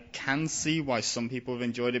like I can see why some people have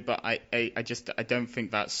enjoyed it, but I don't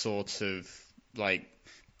think that sort of like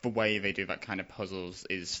the way they do that kind of puzzles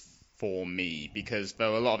is for me, because there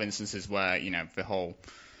are a lot of instances where the whole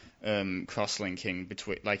cross-linking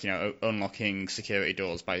between, like, unlocking security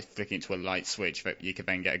doors by flicking it to a light switch that you could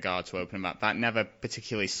then get a guard to open them up. That never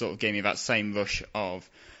particularly sort of gave me that same rush of,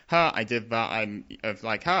 I did that, I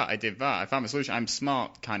did that, I found the solution, I'm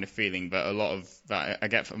smart kind of feeling that a lot of that I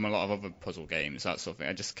get from a lot of other puzzle games, that sort of thing.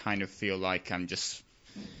 I just kind of feel like I'm just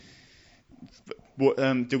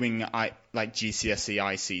doing like GCSE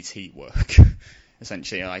ICT work.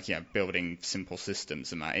 Essentially, like, building simple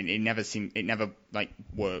systems and that. It never like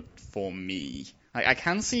worked for me. I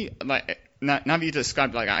can see, like, now that you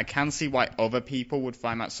described it like that, I can see why other people would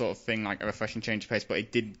find that sort of thing like a refreshing change of pace, but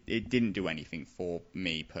it didn't do anything for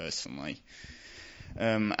me personally.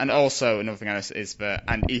 And also another thing I noticed is that,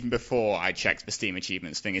 and even before I checked the Steam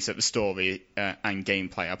achievements thing, is that the story and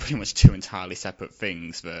gameplay are pretty much two entirely separate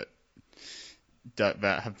things that that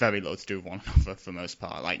have very little to do with one another for the most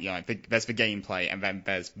part. Like, there's the gameplay, and then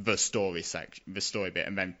there's the story section, the story bit,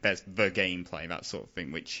 and then there's the gameplay, that sort of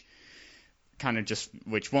thing, which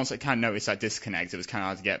once I kind of noticed that disconnect, it was kind of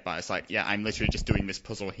hard to get by. It's like, yeah, I'm literally just doing this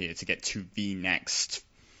puzzle here to get to the next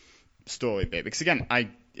story bit. Because again,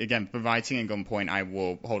 the writing in Gunpoint, I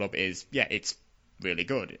will hold up, is, yeah, it's really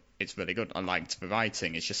good. It's really good. I liked the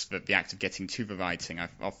writing. It's just that the act of getting to the writing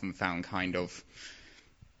I've often found kind of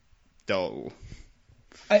dull.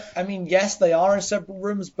 I mean, yes, they are in separate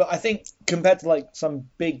rooms, but I think compared to like some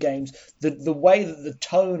big games, the way that the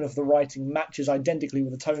tone of the writing matches identically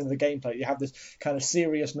with the tone of the gameplay. You have this kind of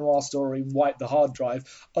serious noir story, wipe the hard drive,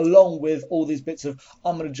 along with all these bits of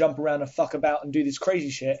I'm going to jump around and fuck about and do this crazy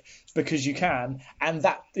shit because you can, and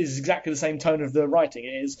that is exactly the same tone of the writing.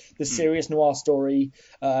 It is the serious noir story.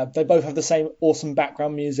 They both have the same awesome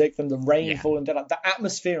background music, and the rain falling down. The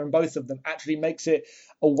atmosphere in both of them actually makes it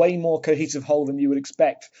a way more cohesive whole than you would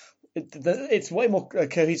expect. It's way more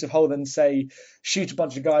cohesive whole than, say, shoot a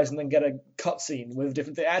bunch of guys and then get a cutscene with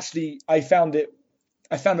different things. Actually, I found it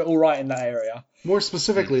all right in that area. More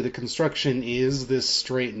specifically, the construction is this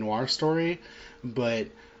straight noir story, but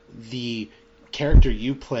the character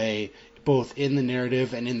you play, both in the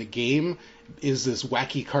narrative and in the game, is this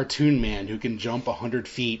wacky cartoon man who can jump 100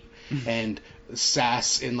 feet and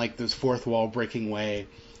sass in like this fourth wall breaking way.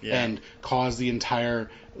 Yeah. And cause the entire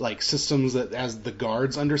like systems that, as the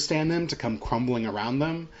guards understand them, to come crumbling around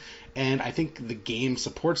them. And I think the game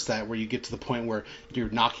supports that, where you get to the point where you're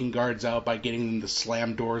knocking guards out by getting them to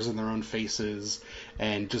slam doors in their own faces,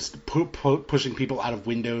 and just pushing people out of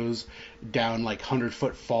windows down like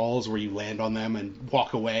 100-foot falls where you land on them and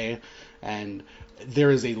walk away. And there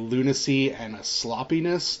is a lunacy and a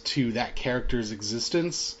sloppiness to that character's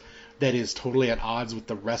existence that is totally at odds with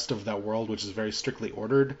the rest of that world, which is very strictly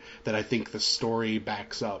ordered, that I think the story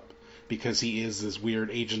backs up, because he is this weird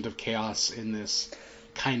agent of chaos in this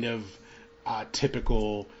kind of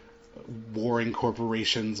typical warring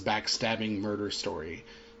corporations backstabbing murder story.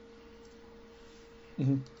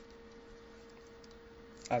 Mm-hmm.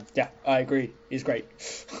 Yeah, I agree. He's great.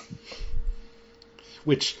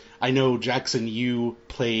 Which I know, Jackson, you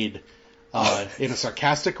played in a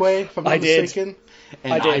sarcastic way, if I'm not mistaken.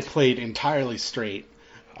 And I played entirely straight,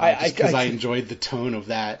 because I enjoyed the tone of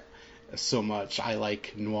that so much. I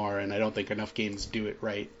like noir, and I don't think enough games do it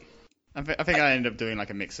right. I think I ended up doing like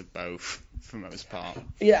a mix of both for the most part.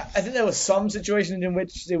 Yeah, I think there were some situations in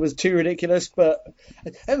which it was too ridiculous, but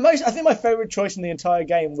I think my favourite choice in the entire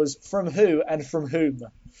game was from who and from whom.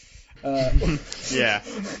 Yeah,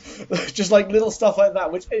 just like little stuff like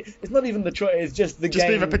that, which it's not even the choice. It's just the game.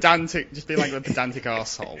 Being like a pedantic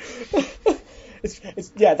arsehole.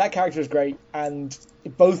 Yeah, that character is great, and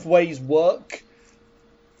both ways work,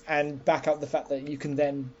 and back up the fact that you can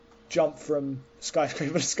then jump from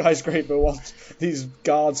skyscraper to skyscraper whilst these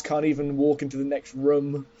guards can't even walk into the next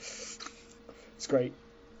room. It's great.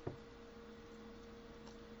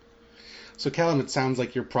 So, Callum, it sounds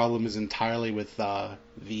like your problem is entirely with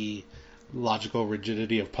the logical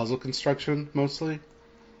rigidity of puzzle construction, mostly?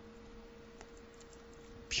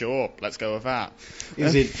 Sure, let's go with that.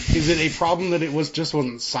 Is it a problem that it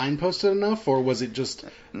wasn't signposted enough, or was it just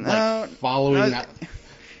following that?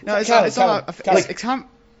 No, it's not.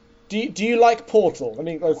 Do you like Portal? I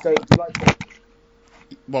mean, let's go. Do you like Portal?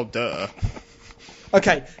 Well, duh.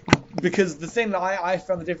 Okay, because the thing that I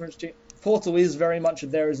found the difference to Portal is very much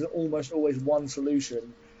there is almost always one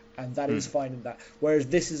solution, and that is finding that. Whereas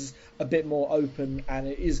this is a bit more open, and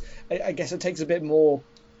it is. I guess it takes a bit more.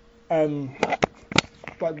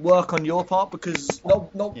 Like work on your part, because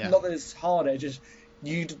not that it's harder, just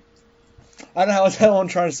I don't know how I'm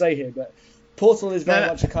trying to say here, but Portal is very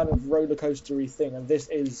much a kind of roller coastery thing, and this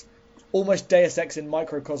is almost Deus Ex in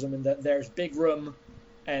microcosm, in that there's big room,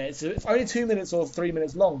 and it's only 2 minutes or 3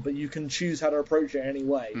 minutes long, but you can choose how to approach it any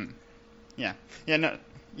way. I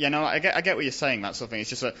get what you're saying, that sort of thing.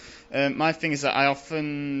 It's just that my thing is that I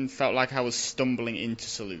often felt like I was stumbling into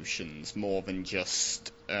solutions more than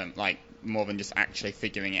just actually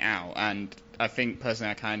figuring it out. And I think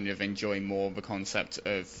personally I kind of enjoy more the concept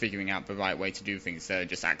of figuring out the right way to do things than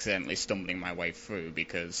just accidentally stumbling my way through,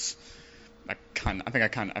 because I think I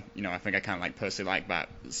kind of like personally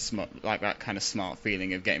like that kind of smart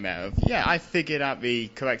feeling of getting there. I figured out the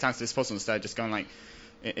correct answer to this puzzle instead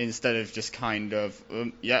of just kind of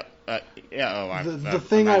the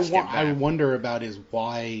thing I wonder about is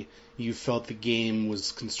why you felt the game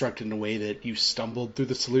was constructed in a way that you stumbled through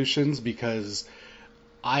the solutions, because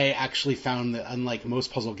I actually found that, unlike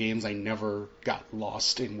most puzzle games, I never got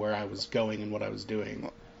lost in where I was going and what I was doing.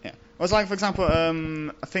 Yeah. Well, it's like, for example,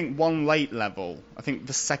 I think one late level, I think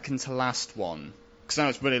the second to last one, because I know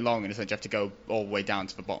it's really long and you have to go all the way down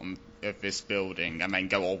to the bottom of this building and then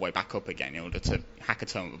go all the way back up again in order to hack a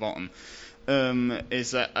tunnel at the bottom.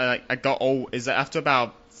 Is that after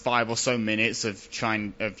about 5 or so minutes of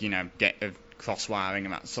cross wiring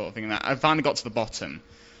and that sort of thing, and I finally got to the bottom.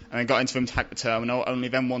 And I got into them to hack the terminal. Only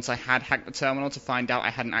then, once I had hacked the terminal, to find out I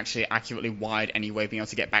hadn't actually accurately wired any way of being able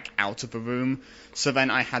to get back out of the room. So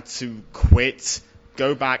then I had to quit,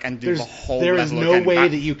 go back and do the whole level again. There is no way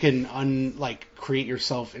that you can create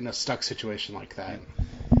yourself in a stuck situation like that.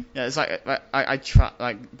 Yeah, it's like I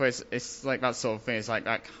try, but it's like that sort of thing. It's like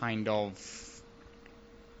that kind of.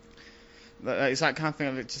 It's that kind of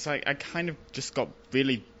thing. It's just like I kind of just got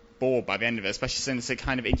really bored by the end of it, especially since it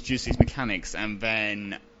kind of introduced these mechanics, and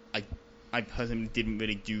then I personally didn't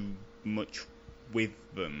really do much with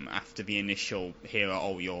them after the initial here are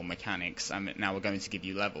all your mechanics and now we're going to give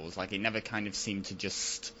you levels. Like, it never kind of seemed to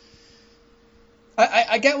just...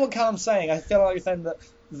 I get what Callum's saying. I feel like you're saying that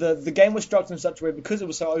the game was structured in such a way, because it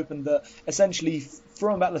was so open, that essentially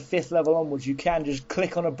from about the 5th level onwards you can just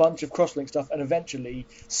click on a bunch of crosslink stuff and eventually,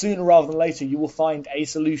 sooner rather than later, you will find a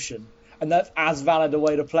solution. And that's as valid a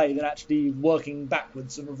way to play than actually working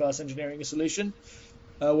backwards and reverse engineering a solution.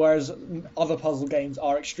 Whereas other puzzle games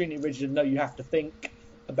are extremely rigid and no, you have to think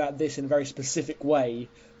about this in a very specific way.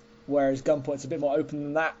 Whereas Gunpoint's a bit more open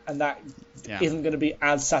than that, and that isn't going to be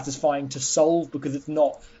as satisfying to solve because it's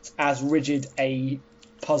not as rigid a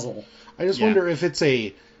puzzle. I just wonder if it's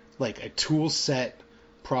a tool set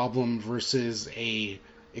problem versus a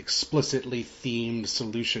explicitly themed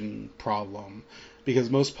solution problem.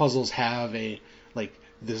 Because most puzzles have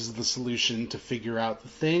this is the solution to figure out the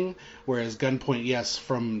thing, whereas Gunpoint, yes,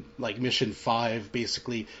 from mission 5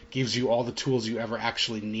 basically gives you all the tools you ever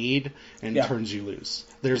actually need and turns you loose.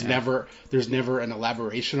 There's never an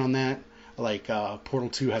elaboration on that. Portal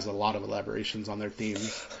 2 has a lot of elaborations on their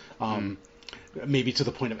themes, maybe to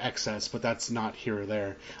the point of excess, but that's not here or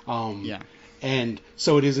there. And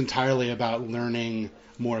so it is entirely about learning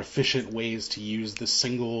more efficient ways to use the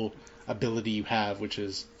single ability you have, which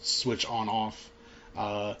is switch on off,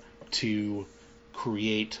 to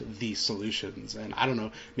create these solutions. And I don't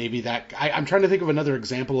know, maybe that I'm trying to think of another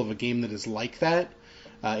example of a game that is like that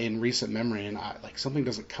in recent memory, and something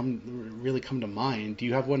doesn't really come to mind. Do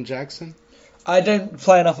you have one, Jackson? I don't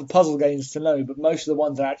play enough of puzzle games to know, but most of the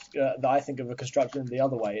ones that I think of are constructed in the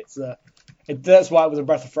other way. That's why it was a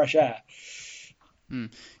breath of fresh air.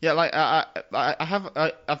 Yeah,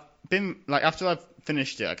 I've been after I've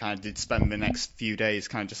finished it, I kind of did spend the next few days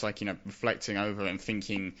kind of just reflecting over it and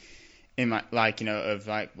thinking in my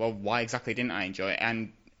why exactly didn't I enjoy it?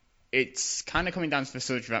 And it's kind of coming down to the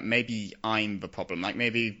solution that maybe I'm the problem.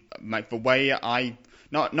 Maybe the way I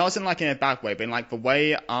not as in in a bad way, but in the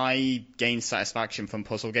way I gain satisfaction from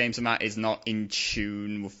puzzle games and that is not in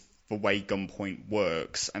tune with the way Gunpoint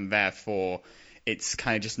works, and therefore it's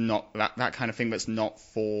kind of just not that kind of thing that's not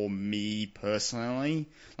for me personally.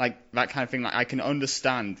 That kind of thing, I can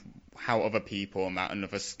understand how other people and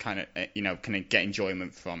others kind of, can get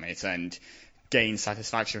enjoyment from it and gain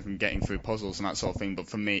satisfaction from getting through puzzles and that sort of thing.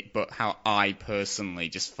 But how I personally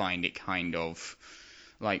just find it kind of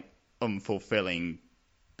unfulfilling,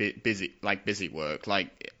 busy work.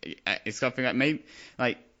 It's something that maybe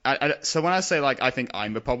so when I say I think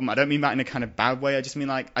I'm the problem, I don't mean that in a kind of bad way. I just mean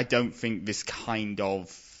I don't think this kind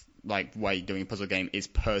of way doing a puzzle game is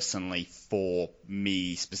personally for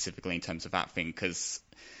me specifically in terms of that thing. Because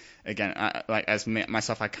again, as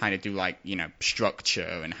myself, I kind of do structure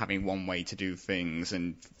and having one way to do things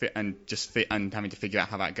and having to figure out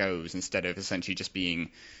how that goes instead of essentially just being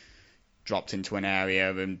dropped into an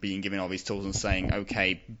area and being given all these tools and saying,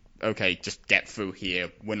 okay, just get through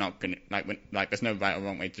here. We're not gonna there's no right or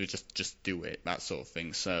wrong way to just do it, that sort of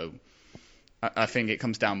thing. So I think it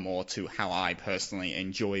comes down more to how I personally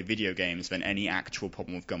enjoy video games than any actual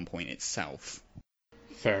problem with Gunpoint itself.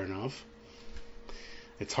 Fair enough.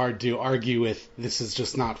 It's hard to argue with this is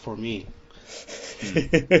just not for me.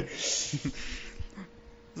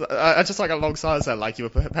 I just alongside that, you were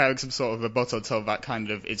preparing some sort of rebuttal to that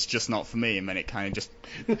kind of it's just not for me, and then it kind of just...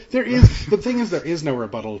 The thing is, there is no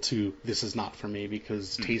rebuttal to this is not for me,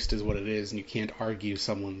 because taste is what it is, and you can't argue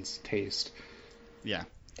someone's taste. Yeah.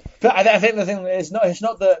 But I think the thing is, it's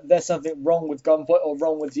not that there's something wrong with Gunpoint or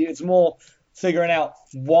wrong with you, it's more figuring out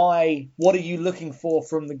what are you looking for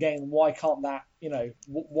from the game, why can't that,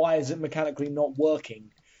 why is it mechanically not working,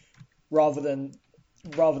 rather than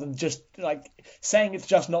just saying it's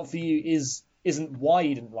just not for you is isn't why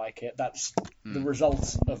you didn't like it. That's the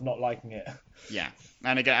result of not liking it. Yeah,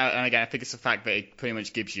 and again, I think it's the fact that it pretty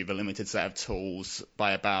much gives you the limited set of tools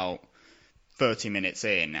by about 30 minutes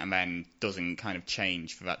in, and then doesn't kind of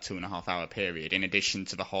change for that 2.5 hour period. In addition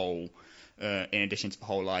to the whole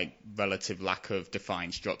like relative lack of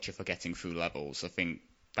defined structure for getting through levels, I think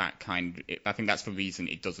that's the reason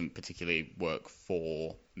it doesn't particularly work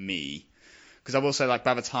for me. Because I will say, like,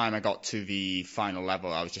 by the time I got to the final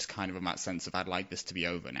level, I was just kind of in that sense of I'd like this to be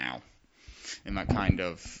over now. In that kind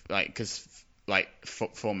of, like, because, like,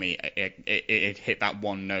 for me, it hit that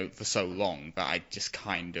one note for so long that I just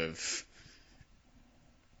kind of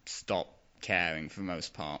stopped caring for the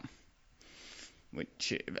most part.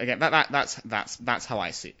 Which, again, that's how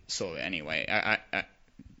I saw it anyway.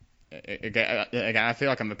 Again, I feel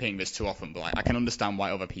like I'm repeating this too often, but like, I can understand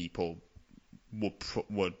why other people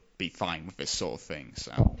would be fine with this sort of thing.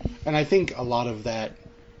 So, and I think a lot of that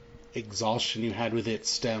exhaustion you had with it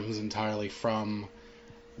stems entirely from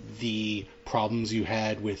the problems you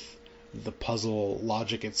had with the puzzle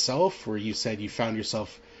logic itself, where you said you found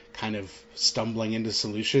yourself kind of stumbling into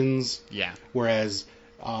solutions. Yeah. Whereas,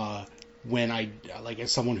 when I, like,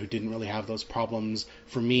 as someone who didn't really have those problems,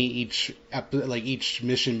 for me, each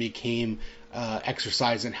mission became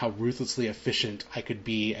exercise in how ruthlessly efficient I could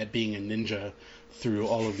be at being a ninja through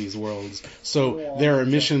all of these worlds. So there are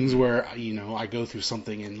missions where, you know, I go through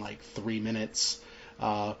something in like 3 minutes,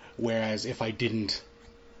 whereas if I didn't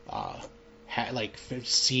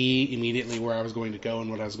see immediately where I was going to go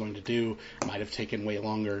and what I was going to do, it might have taken way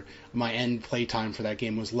longer. My end play time for that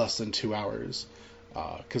game was less than 2 hours,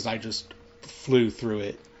 because I just flew through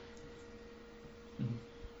it.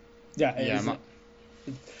 Yeah,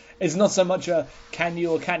 it's not so much a can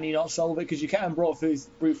you or can you not solve it, because you can brute force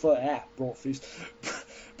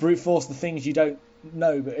the things you don't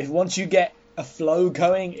know. But if once you get a flow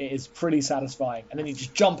going, it is pretty satisfying, and then you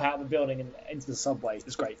just jump out of the building and into the subway.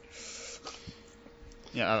 It's great.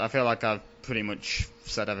 Yeah, I feel like I've pretty much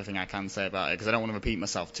said everything I can say about it, because I don't want to repeat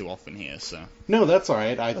myself too often here. So no, that's all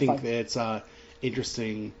right. I think it's an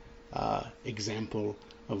interesting example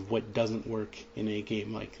of what doesn't work in a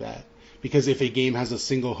game like that. Because if a game has a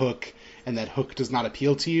single hook and that hook does not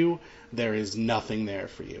appeal to you, there is nothing there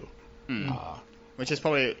for you. Which is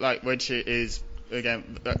probably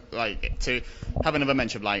again, like, to have another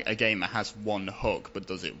mention of like a game that has one hook but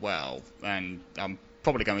does it well. And I'm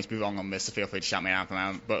probably going to be wrong on this, so feel free to shout me out,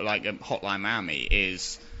 but like Hotline Miami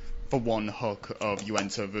is for one hook of you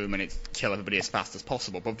enter a room and kill everybody as fast as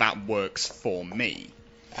possible, but that works for me.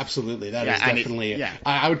 Absolutely, that is definitely...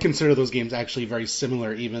 I would consider those games actually very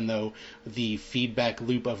similar, even though the feedback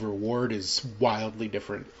loop of reward is wildly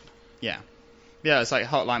different. Yeah, it's like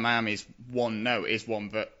Hotline Miami's one note is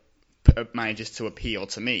one that manages to appeal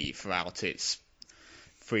to me throughout its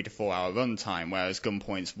 3 to 4 hour runtime, whereas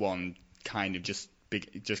Gunpoint's one kind of just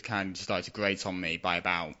started to grate on me by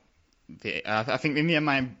about... I think me and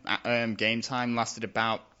my game time lasted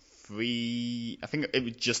about I think it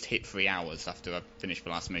would just hit 3 hours after I finished the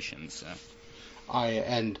last mission. So,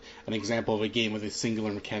 and an example of a game with a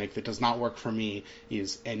singular mechanic that does not work for me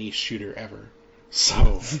is any shooter ever.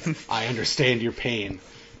 So I understand your pain,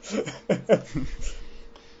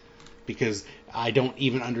 because I don't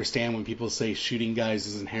even understand when people say shooting guys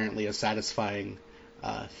is inherently a satisfying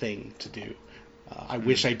thing to do. I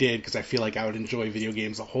wish I did, because I feel like I would enjoy video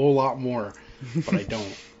games a whole lot more, but I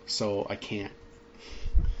don't, so I can't.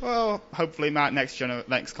 Well, hopefully Matt, next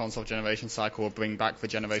console generation cycle will bring back the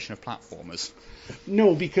generation of platformers.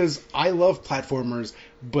 No, because I love platformers,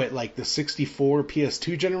 but like the 64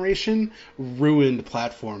 PS2 generation ruined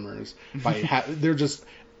platformers. They're just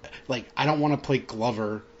like, I don't want to play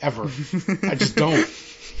Glover ever. I just don't.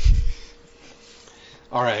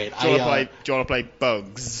 All right. Do you want to play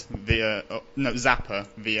Bugs via Zapper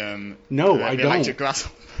via? No, I don't. Electric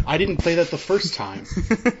Grasshopper? I didn't play that the first time.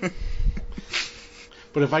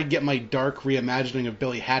 But if I get my dark reimagining of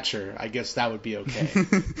Billy Hatcher, I guess that would be okay.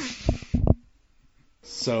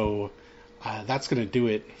 So that's going to do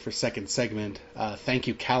it for second segment. Thank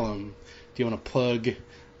you, Callum. Do you want to plug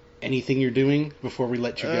anything you're doing before we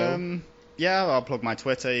let you go? Yeah, I'll plug my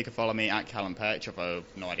Twitter. You can follow me at Callum Perch, although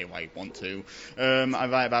no idea why you want to. I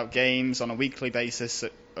write about games on a weekly basis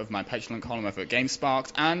of my petulant column over at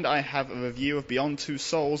GameSparked, and I have a review of Beyond Two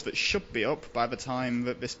Souls that should be up by the time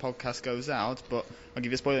that this podcast goes out, but I'll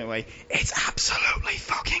give you a spoiler anyway. It's absolutely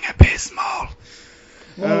fucking abysmal!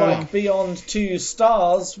 More like Beyond 2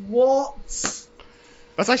 Stars. What?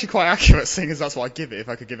 That's actually quite accurate, seeing as that's what I'd give it if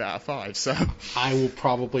I could give it out of 5, so... I will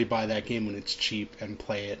probably buy that game when it's cheap and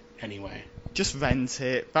play it anyway. Just rent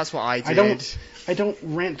it. That's what I did. I don't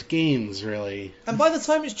rent games, really. And by the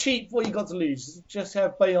time it's cheap, what you got to lose? Just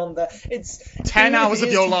have Beyond that. It's 10 hours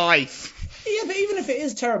of your life. Yeah, but even if it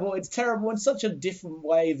is terrible, it's terrible in such a different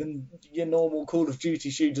way than your normal Call of Duty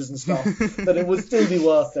shooters and stuff that it would still be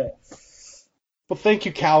worth it. Well, thank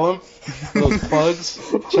you, Callum, for those plugs.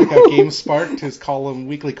 Check out GameSpark. His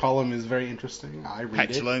weekly column is very interesting. I read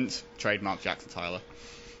Petulant. Trademark Jackson Tyler.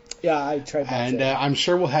 Yeah, I trademarked it. And I'm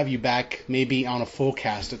sure we'll have you back, maybe on a full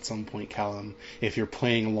cast at some point, Callum, if you're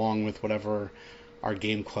playing along with whatever our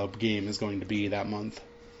Game Club game is going to be that month.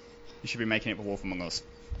 You should be making it for Wolf Among Us.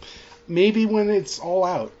 Maybe when it's all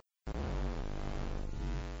out.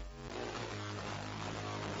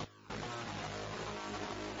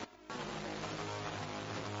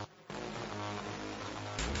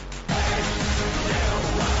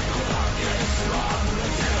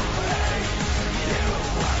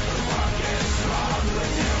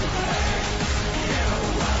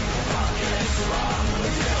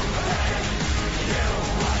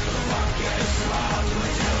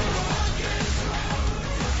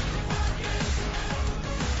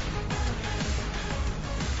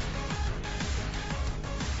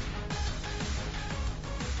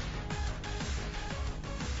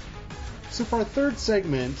 So for our third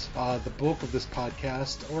segment, the bulk of this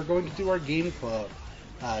podcast, we're going to do our Game Club.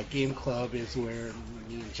 Game Club is where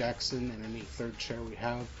me and Jackson and any third chair we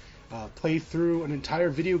have play through an entire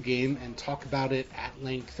video game and talk about it at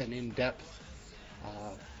length and in depth.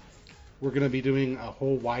 We're going to be doing a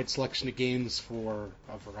whole wide selection of games for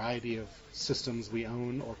a variety of systems we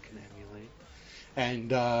own or can emulate.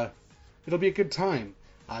 And it'll be a good time.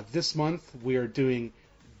 This month we are doing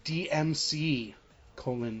DMC: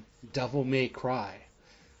 Devil May Cry,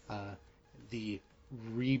 the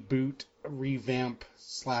reboot, revamp /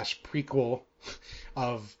 prequel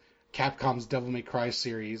of Capcom's Devil May Cry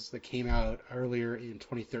series that came out earlier in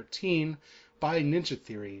 2013 by Ninja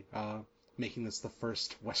Theory, making this the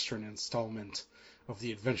first Western installment of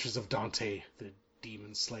the adventures of Dante, the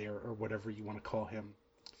Demon Slayer, or whatever you want to call him.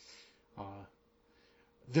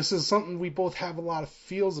 This is something we both have a lot of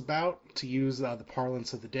feels about, to use the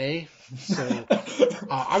parlance of the day. So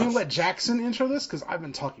I'm going to let Jackson intro this, because I've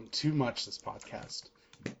been talking too much this podcast.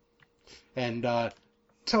 And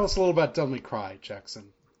tell us a little about Devil May Cry,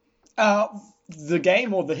 Jackson. The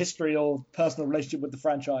game, or the history or personal relationship with the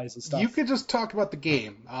franchise and stuff? You could just talk about the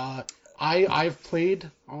game. I've played,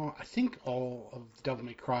 I think, all of the Devil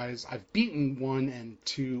May Cries. I've beaten 1 and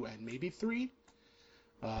 2 and maybe 3.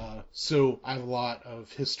 So I have a lot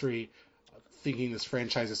of history thinking this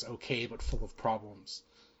franchise is okay, but full of problems.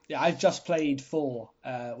 Yeah, I've just played 4,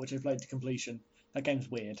 which I played to completion. That game's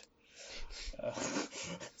weird.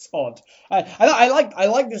 It's odd. I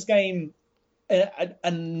like this game,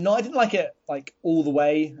 and no, I didn't like it like all the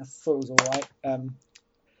way. I thought it was all right.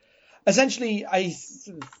 Essentially,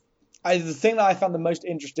 the thing that I found the most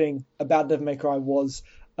interesting about Devil May Cry was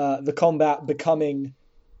the combat becoming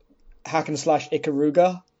hack and slash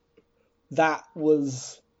Ikaruga. That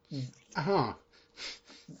was that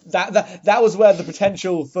was where the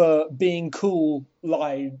potential for being cool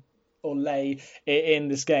lay in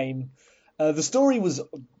this game. The story was,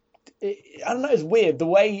 I don't know, it's weird. The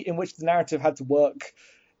way in which the narrative had to work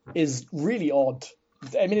is really odd.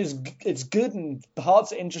 I mean, it's good and the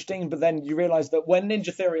parts are interesting, but then you realize that when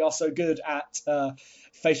Ninja Theory are so good at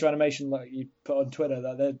facial animation, like you put on Twitter,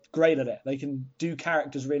 that they're great at it. They can do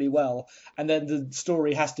characters really well. And then the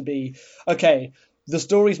story has to be, okay, the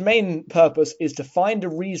story's main purpose is to find a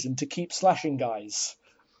reason to keep slashing guys.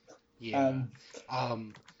 Yeah.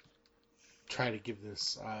 Try to give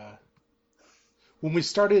this... When I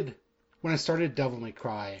started Devil May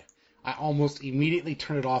Cry, I almost immediately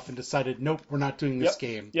turned it off and decided, nope, we're not doing this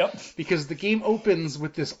game. Yep. Because the game opens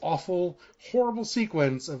with this awful, horrible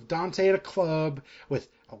sequence of Dante at a club with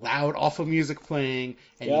loud, awful music playing,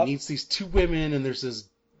 and he meets these 2 women, and there's this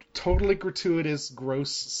totally gratuitous,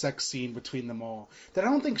 gross sex scene between them all that I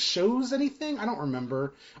don't think shows anything. I don't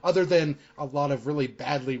remember, other than a lot of really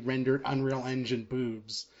badly rendered Unreal Engine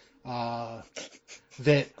boobs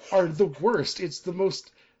that are the worst. It's the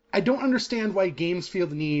most... I don't understand why games feel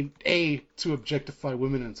the need, A, to objectify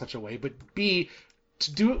women in such a way, but B,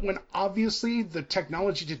 to do it when obviously the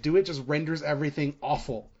technology to do it just renders everything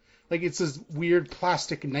awful. Like, it's this weird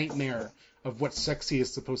plastic nightmare of what sexy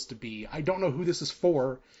is supposed to be. I don't know who this is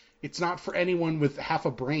for. It's not for anyone with half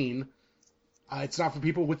a brain. It's not for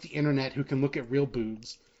people with the internet who can look at real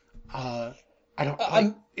boobs.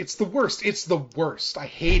 It's the worst. It's the worst. I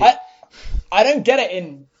hate it. I don't get it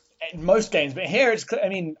in in most games, but here it's, I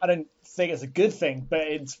mean, I don't think it's a good thing, but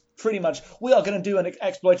it's pretty much, we are going to do an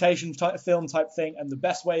exploitation type film type thing, and the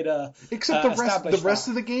best way to except the rest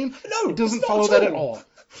of the game, no, it doesn't follow that at all.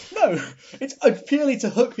 No, it's purely to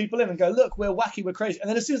hook people in and go, look, we're wacky, we're crazy, and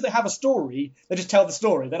then as soon as they have a story, they just tell the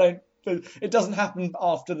story. They don't. It doesn't happen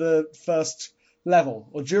after the first level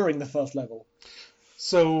or during the first level.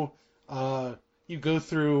 So you go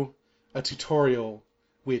through a tutorial,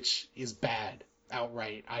 which is bad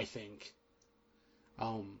outright, I think.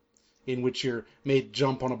 In which you're made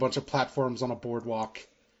jump on a bunch of platforms on a boardwalk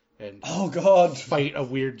and oh god, fight a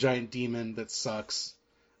weird giant demon that sucks,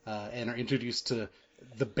 and are introduced to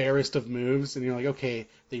the barest of moves, and you're like, okay,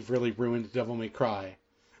 they've really ruined Devil May Cry.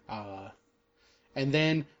 And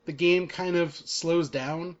then the game kind of slows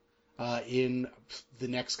down in the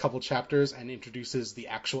next couple chapters and introduces the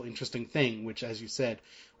actual interesting thing, which, as you said,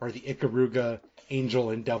 are the Ikaruga angel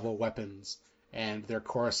and devil weapons and their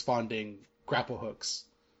corresponding grapple hooks.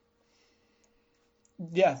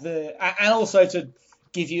 Yeah, and also to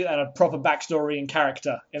give you a proper backstory and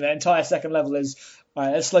character. And the entire second level is,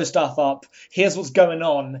 let's slow stuff up. Here's what's going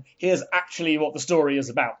on. Here's actually what the story is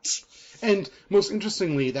about. And most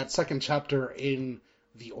interestingly, that second chapter in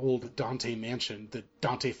the old Dante mansion, the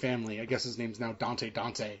Dante family, I guess his name's now Dante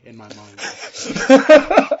in my mind.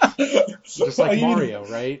 Just like Mario,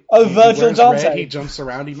 right? Oh, Virgil Dante. Red, he jumps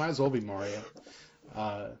around, he might as well be Mario.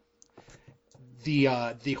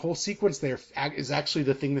 The whole sequence there is actually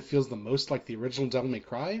the thing that feels the most like the original Devil May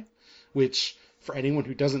Cry, which, for anyone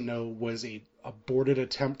who doesn't know, was a aborted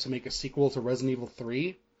attempt to make a sequel to Resident Evil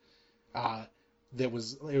 3. It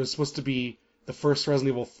was supposed to be the first Resident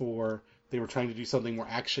Evil 4. They were trying to do something more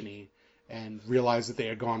actiony and realized that they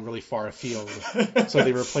had gone really far afield. So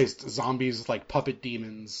they replaced zombies with like puppet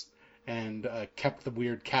demons and kept the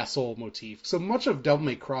weird castle motif. So much of Devil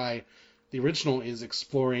May Cry, the original, is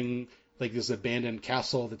exploring like this abandoned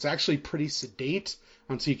castle that's actually pretty sedate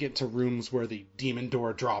until you get into rooms where the demon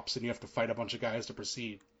door drops and you have to fight a bunch of guys to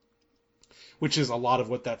proceed. Which is a lot of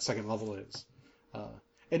what that second level is.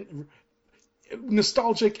 And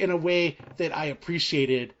nostalgic in a way that I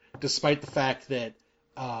appreciated, despite the fact that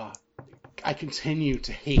I continue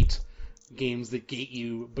to hate games that gate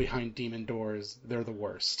you behind demon doors. They're the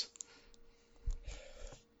worst.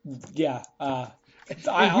 Yeah, I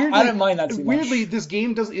don't mind that too much. Weirdly, this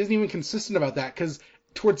game isn't even consistent about that, because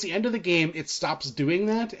towards the end of the game, it stops doing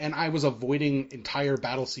that, and I was avoiding entire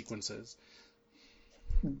battle sequences.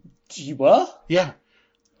 You were? Yeah.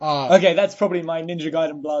 Okay, that's probably my Ninja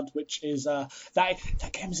Gaiden blood, which is that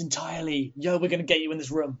game is entirely, we're going to get you in this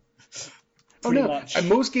room. Pretty much. And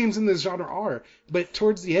most games in this genre are, but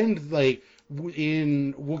towards the end, like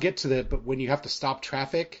we'll get to that, but when you have to stop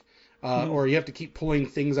traffic, or you have to keep pulling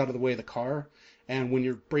things out of the way of the car, and when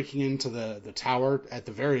you're breaking into the tower at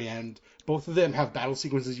the very end, both of them have battle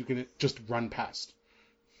sequences you can just run past.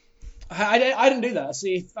 I didn't do that.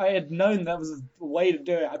 See, if I had known that was a way to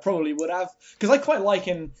do it, I probably would have. Because I quite like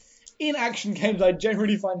in action games, I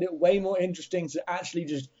generally find it way more interesting to actually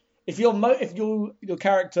just, if your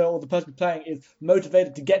character or the person playing is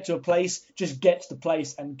motivated to get to a place, just get to the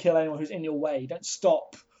place and kill anyone who's in your way. Don't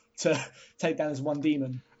stop to take down this one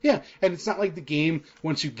demon. Yeah, and it's not like the game,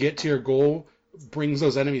 once you get to your goal, brings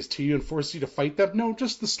those enemies to you and forces you to fight them. No,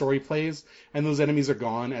 just the story plays, and those enemies are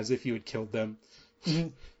gone as if you had killed them. Mm-hmm.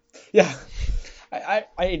 Yeah,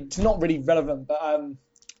 it's not really relevant, but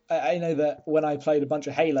I know that when I played a bunch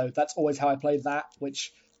of Halo, that's always how I played that,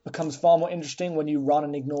 which becomes far more interesting when you run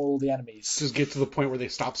and ignore all the enemies. Just get to the point where they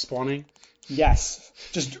stop spawning? Yes,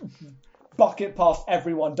 just bucket past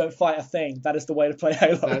everyone, don't fight a thing. That is the way to play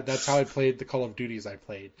Halo. That's how I played the Call of Duties I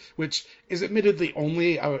played, which is admittedly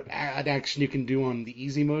only an action you can do on the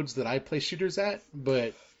easy modes that I play shooters at,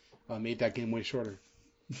 but made that game way shorter.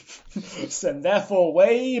 And therefore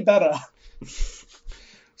way better.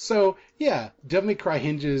 So, yeah, Devil May Cry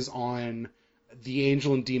hinges on the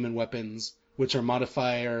angel and demon weapons, which are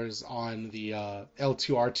modifiers on the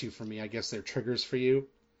L2, R2 for me. I guess they're triggers for you.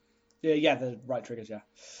 Yeah, the right triggers, yeah.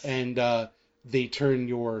 And they turn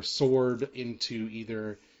your sword into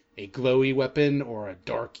either a glowy weapon or a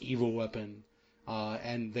dark, evil weapon.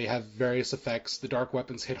 And they have various effects. The dark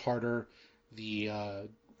weapons hit harder. The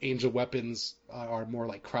angel weapons are more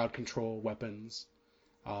like crowd control weapons.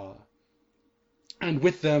 And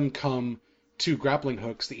with them come two grappling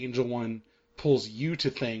hooks. The angel one pulls you to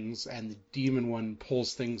things, and the demon one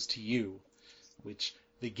pulls things to you, which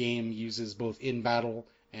the game uses both in battle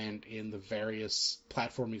and in the various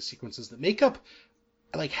platforming sequences that make up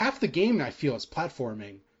like half the game. I feel is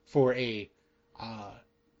platforming for a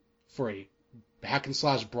hack and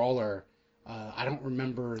slash brawler I don't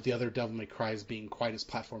remember the other Devil May Cry's being quite as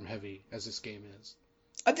platform heavy as this game is.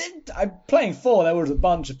 I'm playing 4. There was a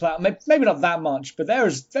bunch of maybe not that much, but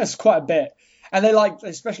there's quite a bit. And they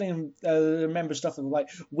especially in remember stuff that were like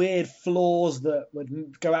weird floors that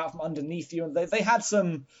would go out from underneath you, and they had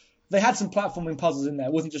some platforming puzzles in there.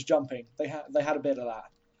 It wasn't just jumping. They had a bit of that,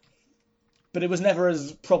 but it was never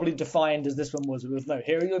as properly defined as this one was. It was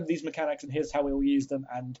here are these mechanics and here's how we will use them,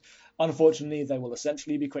 and unfortunately they will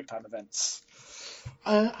essentially be QuickTime events.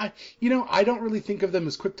 I don't really think of them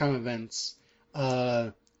as QuickTime events.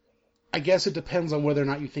 I guess it depends on whether or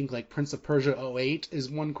not you think like Prince of Persia 08 is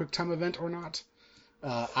one QuickTime event or not.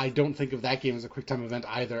 I don't think of that game as a QuickTime event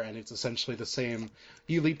either, and it's essentially the same.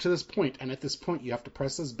 You leap to this point, and at this point you have to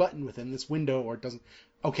press this button within this window, or it doesn't.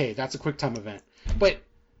 Okay, that's a QuickTime event. But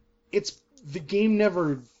the game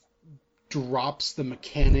never drops the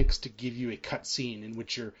mechanics to give you a cutscene in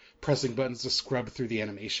which you're pressing buttons to scrub through the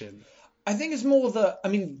animation. I think it's more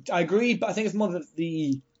I agree, but I think it's more that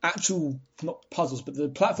the actual, not puzzles, but the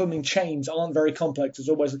platforming chains aren't very complex. It's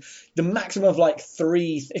always the maximum of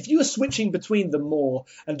 3. If you were switching between them more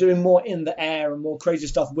and doing more in the air and more crazy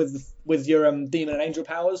stuff with your demon and angel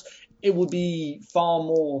powers, it would be far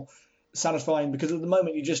more satisfying, because at the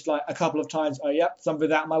moment you just a couple of times, oh yep,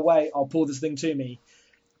 something's out of my way, I'll pull this thing to me.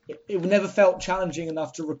 It never felt challenging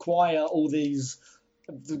enough to require all these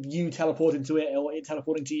you teleporting to it or it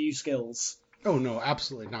teleporting to you skills. Oh no,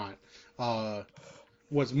 absolutely not.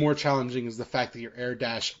 What's more challenging is the fact that your air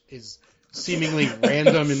dash is seemingly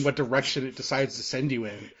random in what direction it decides to send you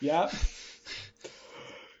in. Yeah.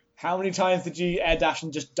 How many times did you air dash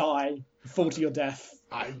and just die, fall to your death?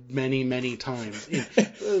 Many, many times.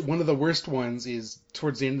 One of the worst ones is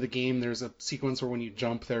towards the end of the game, there's a sequence where when you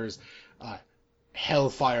jump, there's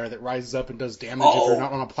hellfire that rises up and does damage if you're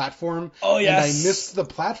not on a platform. Oh, yes. And I missed the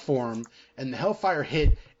platform, and the hellfire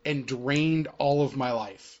hit and drained all of my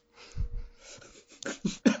life.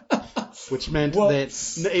 Which meant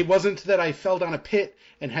that it wasn't that I fell down a pit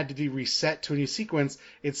and had to be reset to a new sequence.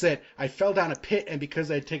 It's that I fell down a pit, and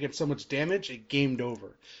because I had taken so much damage, it gamed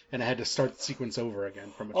over. And I had to start the sequence over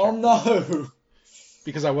again from a checkpoint. Oh, no!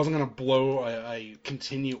 Because I wasn't going to blow a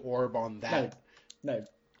continue orb on that. No.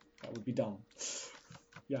 That would be dumb.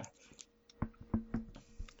 Yeah.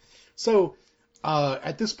 So,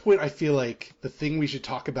 at this point, I feel like the thing we should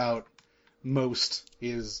talk about most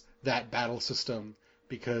is that battle system,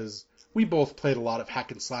 because we both played a lot of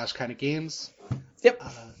hack and slash kind of games. Yep.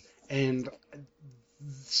 And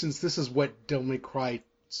since this is what Devil May Cry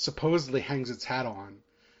supposedly hangs its hat on,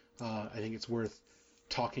 I think it's worth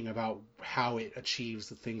talking about how it achieves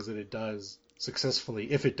the things that it does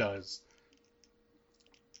successfully, if it does.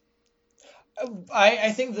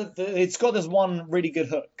 I think that it's got this one really good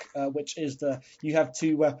hook, which is you have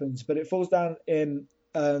 2 weapons, but it falls down in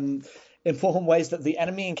important ways that the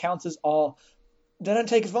enemy encounters they don't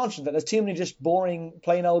take advantage of that. There's too many just boring,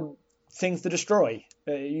 plain old things to destroy.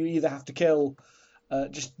 You either have to kill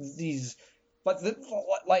just these,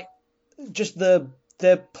 just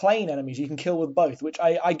the plain enemies you can kill with both, which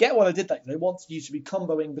I get why they did that. They want you to be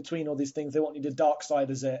comboing between all these things. They want you to dark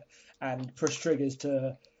side as it and push triggers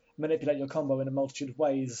to manipulate your combo in a multitude of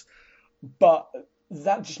ways. But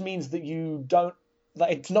that just means that you don't,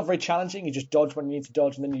 it's not very challenging. You just dodge when you need to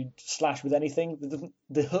dodge, and then you slash with anything.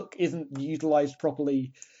 The hook isn't utilized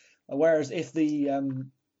properly. Whereas if the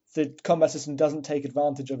combat system doesn't take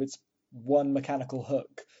advantage of its one mechanical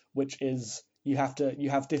hook, which is you have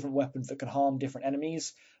different weapons that can harm different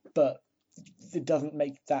enemies, but it doesn't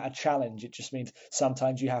make that a challenge. It just means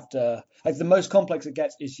sometimes you have to, the most complex it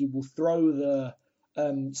gets is you will throw the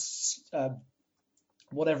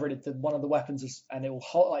whatever it is, one of the weapons is, and it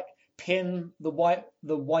will pin the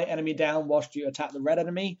white enemy down whilst you attack the red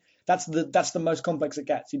enemy. That's the most complex it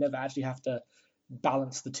gets. You never actually have to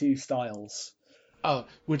balance the 2 styles.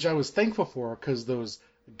 Which I was thankful for, because those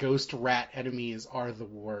ghost rat enemies are the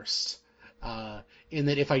worst. In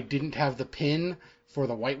that if I didn't have the pin for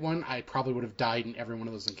the white one, I probably would have died in every one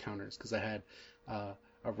of those encounters, because I had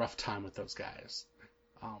a rough time with those guys.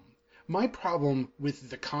 My problem with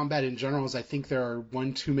the combat in general is I think there are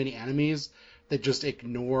one too many enemies that just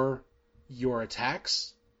ignore your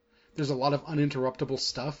attacks. There's a lot of uninterruptible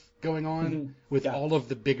stuff going on with all of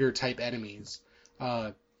the bigger type enemies.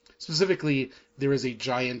 Specifically, there is a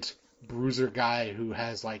giant bruiser guy who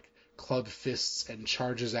has club fists and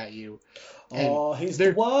charges at you. And he's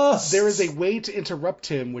the worst! There is a way to interrupt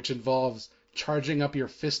him, which involves charging up your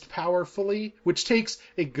fist power fully, which takes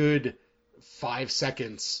a good 5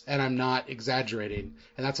 seconds, and I'm not exaggerating,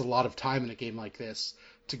 and that's a lot of time in a game like this,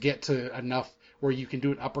 to get to enough where you can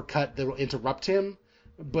do an uppercut that will interrupt him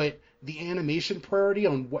but the animation priority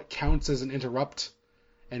on what counts as an interrupt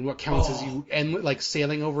and what counts as you, and like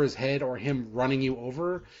sailing over his head or him running you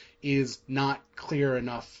over, is not clear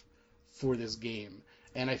enough for this game.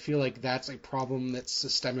 And I feel like that's a problem that's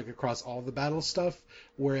systemic across all the battle stuff,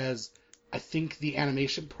 whereas I think the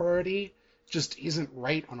animation priority just isn't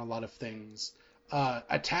right on a lot of things.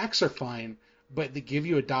 Attacks are fine, but they give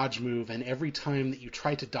you a dodge move, and every time that you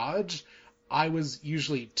try to dodge, I was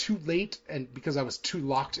usually too late, and because I was too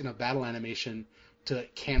locked in a battle animation to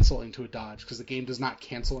cancel into a dodge, because the game does not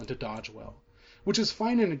cancel into dodge well. Which is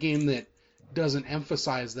fine in a game that doesn't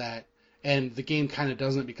emphasize that, and the game kind of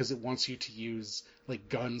doesn't because it wants you to use like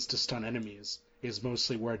guns to stun enemies, is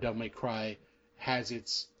mostly where Devil May Cry has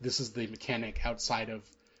this is the mechanic outside of,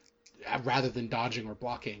 rather than dodging or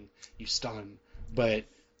blocking, you stun. But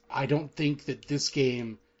I don't think that this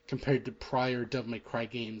game, compared to prior Devil May Cry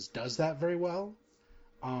games, does that very well.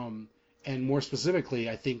 And more specifically,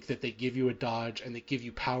 I think that they give you a dodge and they give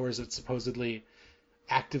you powers that supposedly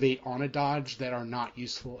activate on a dodge that are not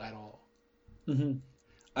useful at all. Mm-hmm.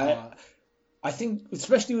 I think,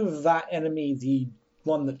 especially with that enemy, the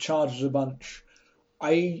one that charges a bunch,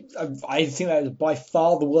 I think that is by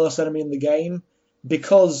far the worst enemy in the game,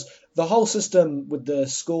 because the whole system with the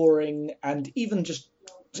scoring and even just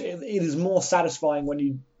it is more satisfying when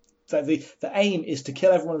you. The aim is to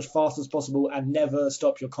kill everyone as fast as possible and never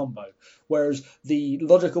stop your combo. Whereas the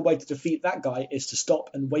logical way to defeat that guy is to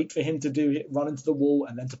stop and wait for him to do it, run into the wall,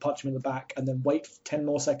 and then to punch him in the back, and then wait for 10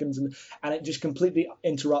 more seconds, and it just completely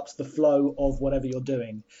interrupts the flow of whatever you're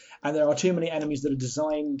doing. And there are too many enemies that are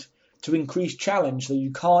designed to increase challenge, so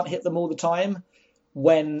you can't hit them all the time,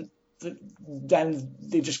 then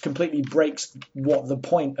it just completely breaks what the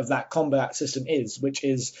point of that combat system is, which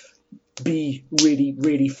is be really,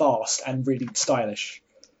 really fast and really stylish.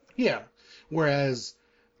 Yeah. Whereas,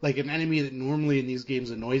 like, an enemy that normally in these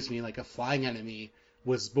games annoys me, like a flying enemy,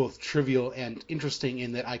 was both trivial and interesting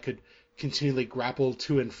in that I could continually grapple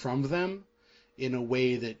to and from them in a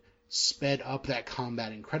way that sped up that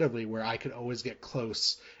combat incredibly, where I could always get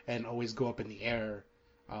close and always go up in the air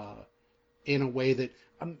in a way that,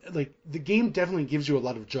 like, the game definitely gives you a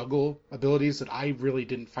lot of juggle abilities that I really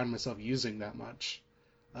didn't find myself using that much.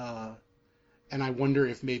 And I wonder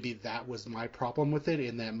if maybe that was my problem with it,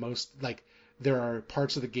 in that there are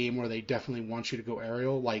parts of the game where they definitely want you to go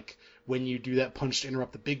aerial, like when you do that punch to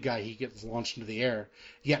interrupt the big guy, he gets launched into the air.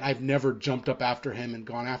 Yet I've never jumped up after him and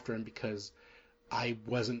gone after him because I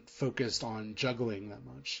wasn't focused on juggling that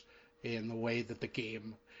much in the way that the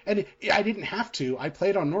game... And I didn't have to. I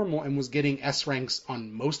played on normal and was getting S ranks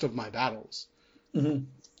on most of my battles. Mm-hmm.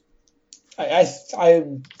 I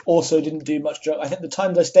also didn't do much juggling. I think the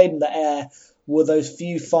times I stayed in the air were those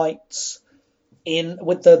few fights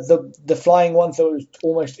with the flying ones that was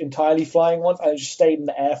almost entirely flying ones. I just stayed in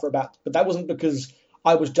the air but that wasn't because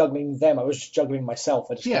I was juggling them. I was just juggling myself.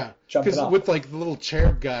 I just kept jumping up. Because with like the little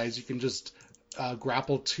cherub guys, you can just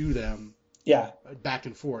grapple to them, back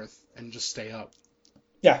and forth, and just stay up.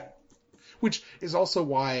 Yeah, which is also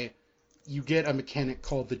why you get a mechanic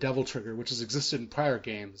called the Devil Trigger, which has existed in prior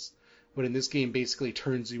games, but in this game basically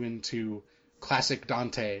turns you into classic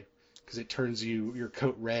Dante, because it turns your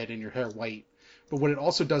coat red and your hair white. But what it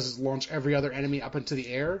also does is launch every other enemy up into the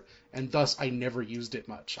air, and thus I never used it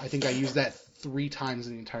much. I think I used that 3 times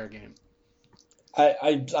in the entire game.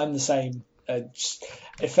 I'm the same.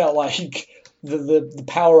 It felt like the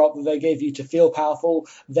power up that they gave you to feel powerful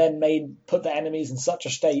then put the enemies in such a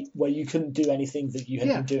state where you couldn't do anything that you had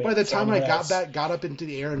been doing. By the time I got up into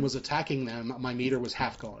the air and was attacking them, my meter was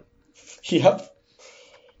half gone. Yep.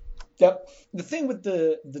 The thing with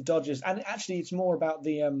the dodges, and actually it's more about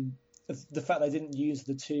the fact they didn't use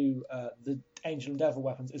the two the Angel and Devil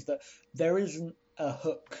weapons, is that there isn't a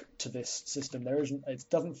hook to this system. It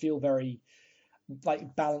doesn't feel very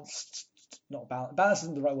like balanced. Not balance. Balance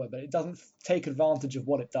isn't the right word, but it doesn't take advantage of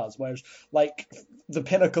what it does. Whereas, like, the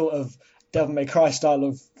pinnacle of Devil May Cry style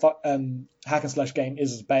of hack and slash game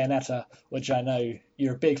is Bayonetta, which I know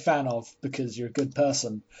you're a big fan of because you're a good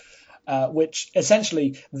person. Which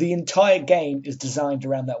essentially the entire game is designed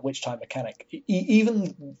around that witch time mechanic.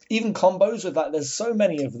 Even combos with that, there's so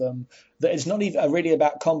many of them that it's not even really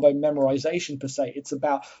about combo memorization per se. It's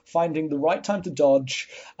about finding the right time to dodge,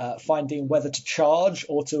 finding whether to charge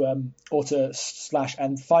or to slash,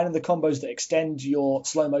 and finding the combos that extend your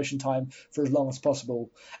slow motion time for as long as possible.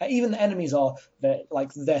 Even the enemies are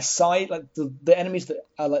their side, like the enemies that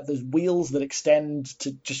are like those wheels that extend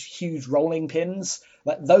to just huge rolling pins.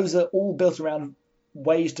 Like those are all built around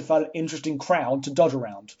ways to find an interesting crowd to dodge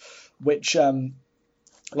around, which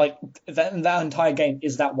like that entire game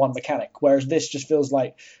is that one mechanic, whereas this just feels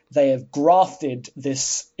like they have grafted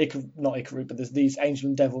this not Ikaruga, but these Angel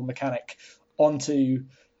and Devil mechanic onto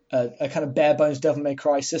a kind of bare bones Devil May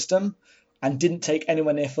Cry system, and didn't take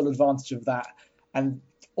anywhere near full advantage of that, and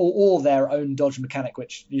or their own dodge mechanic,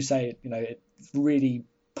 which you say, you know, it's really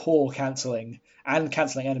poor cancelling and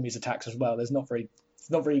cancelling enemies' attacks as well. It's not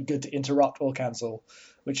very good to interrupt or cancel,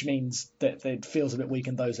 which means that it feels a bit weak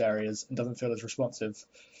in those areas and doesn't feel as responsive.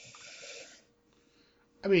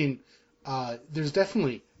 I mean, there's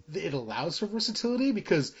definitely, it allows for versatility,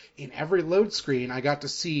 because in every load screen I got to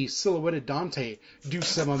see silhouetted Dante do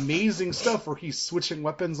some amazing stuff where he's switching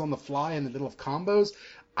weapons on the fly in the middle of combos.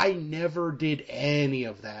 I never did any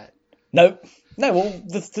of that. No. Well,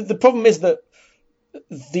 the problem is that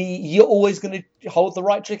you're always going to hold the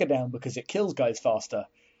right trigger down because it kills guys faster.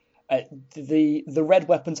 The red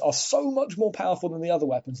weapons are so much more powerful than the other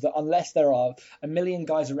weapons that unless there are a million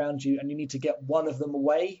guys around you and you need to get one of them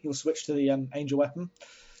away, you'll switch to the angel weapon.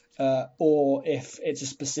 Or if it's a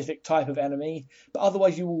specific type of enemy, but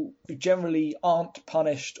otherwise you generally aren't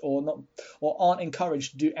punished or aren't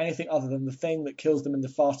encouraged to do anything other than the thing that kills them in the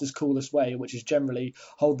fastest, coolest way, which is generally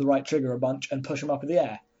hold the right trigger a bunch and push them up in the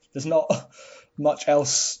air. There's not much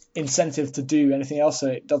else incentive to do anything else, so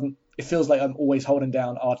it feels like I'm always holding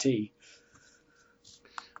down RT.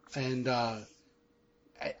 And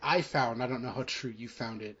I found, I don't know how true you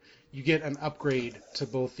found it, you get an upgrade to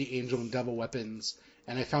both the Angel and Devil weapons.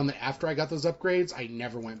 And I found that after I got those upgrades, I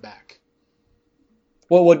never went back.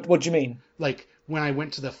 Well, what do you mean? Like, when I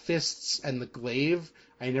went to the fists and the glaive,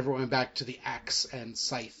 I never went back to the axe and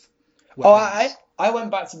scythe weapons. I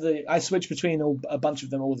went back to I switched between a bunch of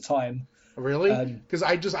them all the time. Really?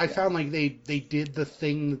 Because I found like they did the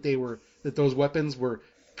thing that those weapons were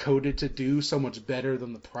coded to do so much better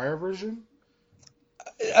than the prior version.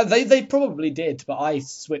 They probably did, but I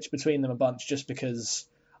switched between them a bunch just because.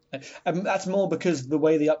 And that's more because the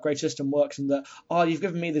way the upgrade system works, and that you've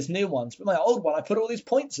given me this new ones, but my old one I put all these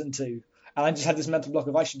points into, and I just had this mental block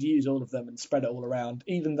of I should use all of them and spread it all around.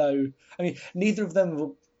 Even though, I mean, neither of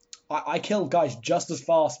them. I killed guys just as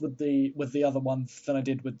fast with the other ones than I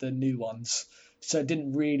did with the new ones, so it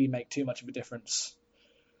didn't really make too much of a difference.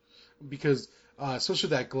 Because especially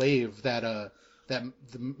that glaive, that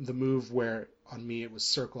the move where on me it was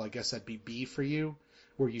circle, I guess that'd be B for you,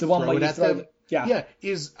 where you throw it at them. Yeah,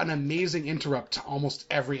 is an amazing interrupt to almost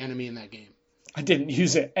every enemy in that game. I didn't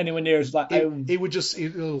use it anywhere near as like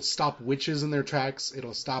it'll stop witches in their tracks.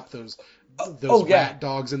 It'll stop those rat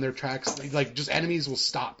dogs in their tracks. Like just enemies will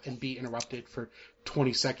stop and be interrupted for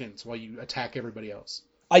 20 seconds while you attack everybody else.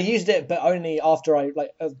 I used it, but only after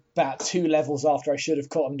about 2 levels after I should have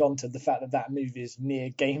cottoned on to the fact that move is near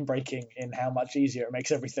game breaking in how much easier it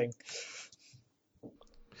makes everything.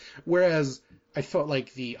 Whereas I felt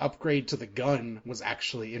like the upgrade to the gun was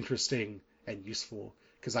actually interesting and useful,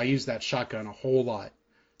 because I used that shotgun a whole lot.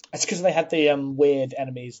 It's because they had the weird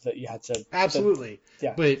enemies that you had to... Absolutely.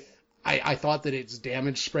 Yeah. But I thought that its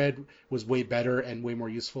damage spread was way better and way more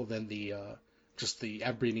useful than the just the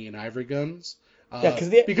Ebony and Ivory guns.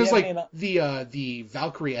 The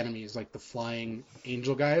Valkyrie enemies, like the flying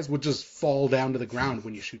angel guys, would just fall down to the ground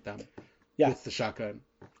when you shoot them with the shotgun.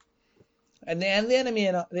 And the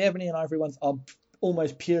Ebony and Ivory ones are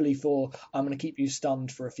almost purely for I'm going to keep you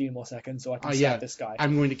stunned for a few more seconds so I can stab this guy.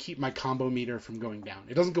 I'm going to keep my combo meter from going down.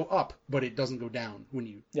 It doesn't go up, but it doesn't go down when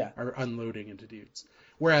you are unloading into dudes.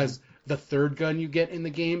 Whereas the third gun you get in the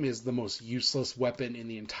game is the most useless weapon in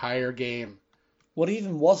the entire game. What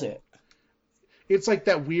even was it? It's like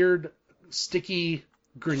that weird sticky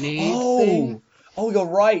grenade thing. Oh, you're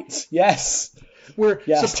right. Yes. Where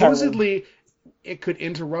supposedly it could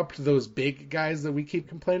interrupt those big guys that we keep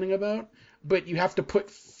complaining about, but you have to put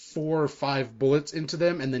 4 or 5 bullets into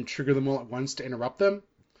them and then trigger them all at once to interrupt them.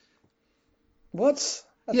 What?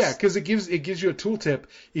 Yeah, because it gives you a tooltip.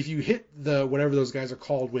 If you hit the whatever those guys are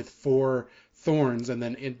called with 4 thorns and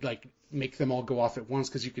then make them all go off at once,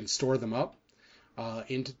 because you can store them up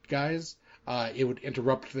into guys, it would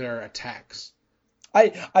interrupt their attacks.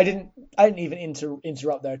 I didn't even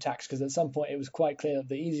interrupt their attacks, because at some point it was quite clear that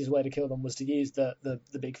the easiest way to kill them was to use the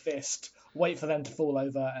big fist, wait for them to fall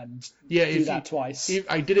over, and do that twice.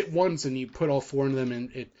 I did it once, and you put all 4 of them,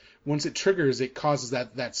 and once it triggers, it causes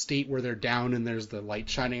that state where they're down and there's the light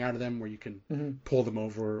shining out of them, where you can pull them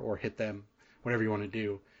over or hit them, whatever you want to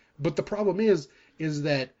do. But the problem is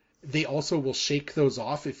that they also will shake those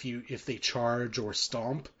off if they charge or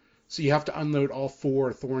stomp. So you have to unload all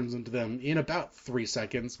 4 thorns into them in about 3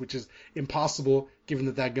 seconds, which is impossible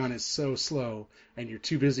given that gun is so slow and you're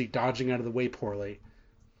too busy dodging out of the way poorly.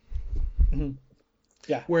 Mm-hmm.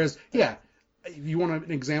 Yeah. Whereas, if you want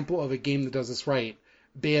an example of a game that does this right,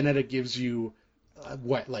 Bayonetta gives you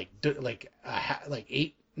like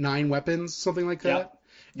 8, 9 weapons, something like that,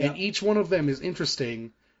 and each one of them is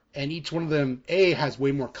interesting, and each one of them has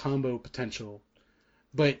way more combo potential,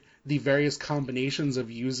 but the various combinations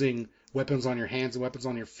of using weapons on your hands and weapons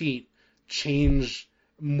on your feet change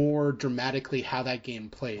more dramatically how that game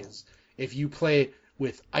plays. If you play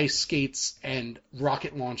with ice skates and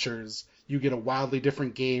rocket launchers, you get a wildly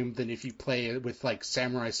different game than if you play with like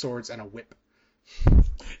samurai swords and a whip.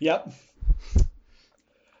 Yep.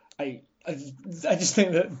 I just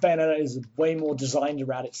think that Bayonetta is way more designed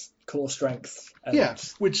around its core strength.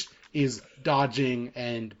 Which is dodging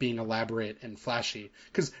and being elaborate and flashy.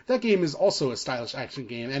 Because that game is also a stylish action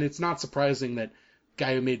game, and it's not surprising that the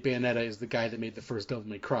guy who made Bayonetta is the guy that made the first Devil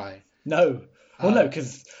May Cry. No. Well, no,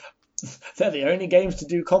 because they're the only games to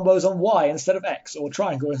do combos on Y instead of X, or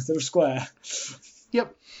triangle instead of square.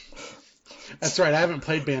 Yep. That's right. I haven't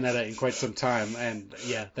played Bayonetta in quite some time, and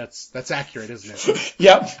yeah, that's accurate, isn't it?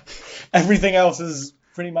 Yep. Everything else is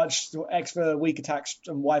pretty much X for weak attacks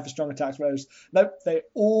and Y for strong attacks. Whereas nope, they're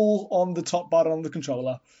all on the top button on the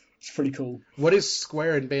controller. It's pretty cool. What is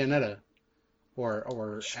square in Bayonetta?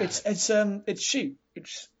 Or it's shoot.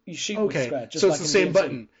 You shoot with square. Just so it's like the same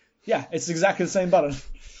button. Yeah, it's exactly the same button.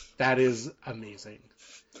 That is amazing.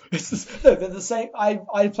 They're the same.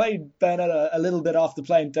 I played Bayonetta a little bit after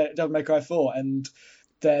playing Devil May Cry 4, and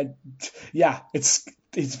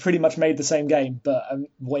it's pretty much made the same game, but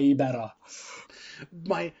way better.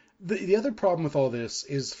 The other problem with all this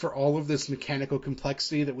is, for all of this mechanical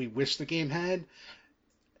complexity that we wish the game had,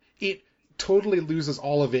 it totally loses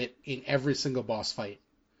all of it in every single boss fight,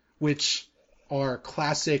 which are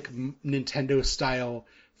classic Nintendo style.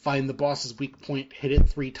 Find the boss's weak point, hit it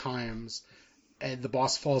 3 times, and the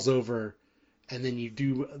boss falls over, and then you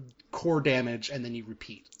do core damage, and then you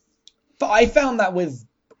repeat. But I found that with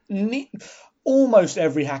almost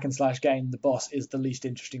every hack and slash game, the boss is the least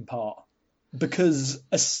interesting part, because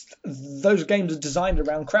those games are designed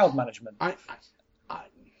around crowd management.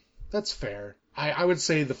 That's fair. I would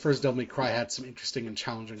say the first Devil May Cry had some interesting and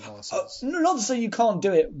challenging bosses. Not to say you can't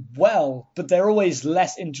do it well, but they're always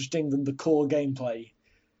less interesting than the core gameplay.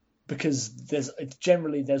 Because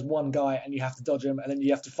there's one guy and you have to dodge him, and then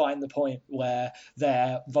you have to find the point where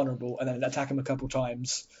they're vulnerable and then attack him a couple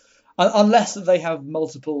times. Unless they have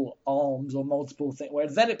multiple arms or multiple things, where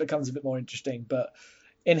then it becomes a bit more interesting. But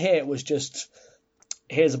in here it was just,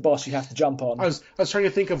 here's a boss you have to jump on. I was trying to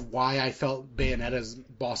think of why I felt Bayonetta's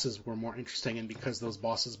bosses were more interesting, and because those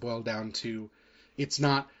bosses boil down to, it's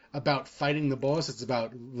not about fighting the boss, it's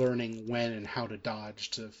about learning when and how to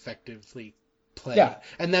dodge to effectively play. Yeah.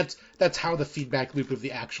 And that's how the feedback loop of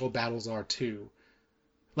the actual battles are too.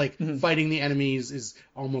 Like, fighting the enemies is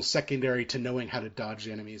almost secondary to knowing how to dodge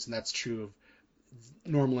the enemies, and that's true of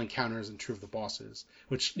normal encounters and true of the bosses,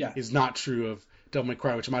 which is not true of Devil May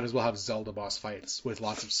Cry, which might as well have Zelda boss fights with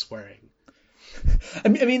lots of swearing. I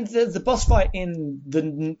mean, the boss fight in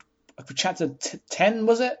the chapter 10,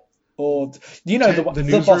 was it? Or,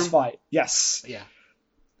 the boss fight? Yes. Yeah.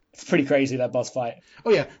 It's pretty crazy, that boss fight.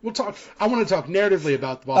 Oh yeah, I want to talk narratively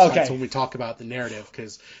about the boss fights when we talk about the narrative,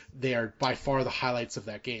 because they are by far the highlights of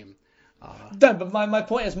that game. No, but my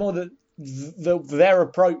point is more that their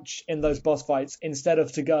approach in those boss fights, instead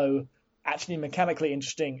of to go actually mechanically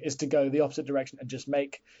interesting, is to go the opposite direction and just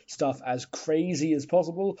make stuff as crazy as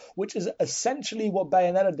possible, which is essentially what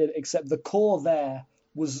Bayonetta did, except the core there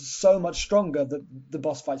was so much stronger that the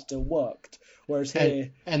boss fight still worked. Whereas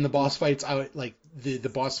here... And the boss fights,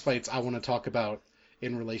 the boss fights I want to talk about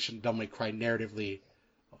in relation to Devil May Cry narratively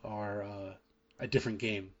are a different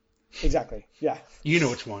game. Exactly, yeah. You know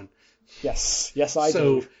which one. Yes, I do.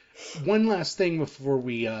 So, one last thing before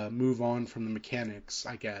we move on from the mechanics,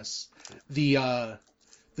 I guess. The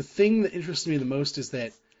thing that interests me the most is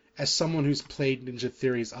that, as someone who's played Ninja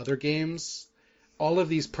Theory's other games, all of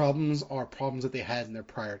these problems are problems that they had in their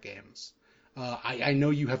prior games. I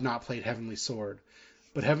know you have not played Heavenly Sword,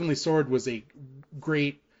 but Heavenly Sword was a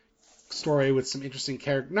great story with some interesting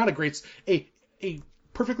characters. A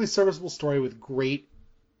perfectly serviceable story with great,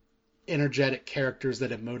 energetic characters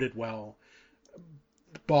that emoted well,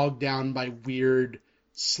 bogged down by weird,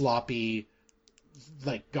 sloppy,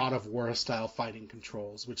 like God of War style fighting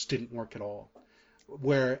controls, which didn't work at all.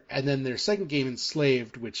 And then their second game,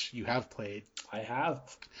 Enslaved, which you have played. I have.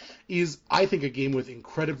 Is, I think, a game with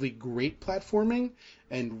incredibly great platforming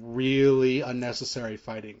and really unnecessary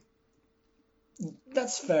fighting.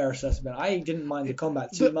 That's fair assessment. I didn't mind the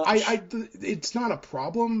combat too much. It's not a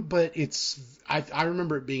problem, but I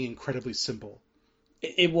remember it being incredibly simple.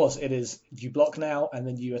 It is. You block now, and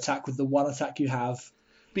then you attack with the one attack you have.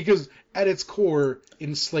 Because at its core,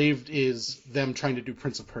 Enslaved is them trying to do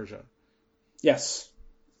Prince of Persia. Yes.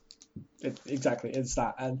 Exactly, it's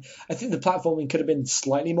that. And I think the platforming could have been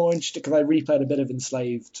slightly more interesting, because I replayed a bit of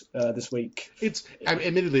Enslaved this week.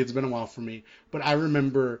 Admittedly, it's been a while for me, but I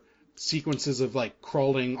remember sequences of like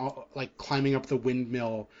crawling, like climbing up the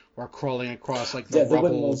windmill or crawling across like the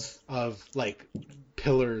rubble of like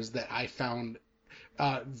pillars that I found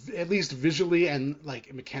at least visually and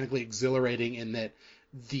like mechanically exhilarating, in that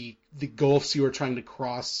the gulfs you are trying to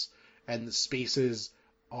cross and the spaces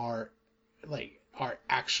are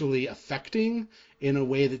actually affecting in a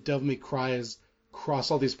way that Devil May Cry's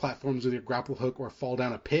cross all these platforms with your grapple hook or fall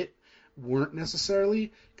down a pit weren't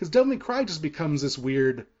necessarily. Because Devil May Cry just becomes this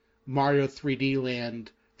weird Mario 3D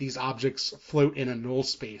land. These objects float in a null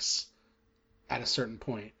space at a certain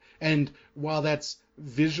point. And while that's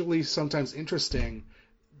visually sometimes interesting,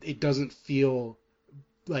 it doesn't feel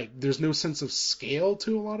like there's no sense of scale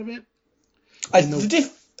to a lot of it. I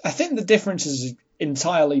think the difference is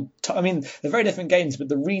entirely... they're very different games, but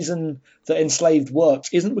the reason that Enslaved works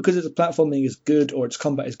isn't because its platforming is good or its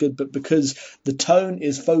combat is good, but because the tone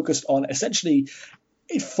is focused on essentially...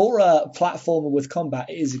 For a platformer with combat,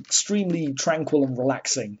 it is extremely tranquil and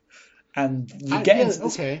relaxing. And you get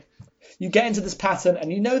into this pattern,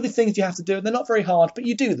 and you know the things you have to do, and they're not very hard, but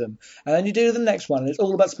you do them. And then you do the next one, and it's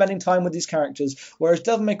all about spending time with these characters. Whereas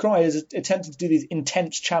Devil May Cry is attempting to do these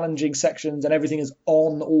intense, challenging sections, and everything is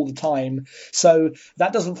on all the time. So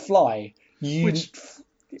that doesn't fly.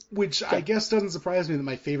 Which I guess doesn't surprise me that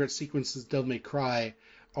my favorite sequences of Devil May Cry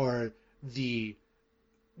are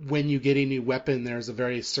when you get a new weapon, there's a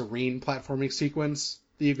very serene platforming sequence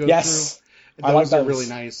that you go through. Those are really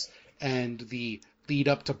nice. And the lead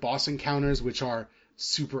up to boss encounters, which are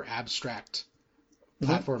super abstract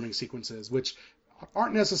platforming sequences, which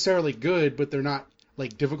aren't necessarily good, but they're not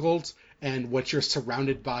like difficult. And what you're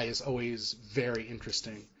surrounded by is always very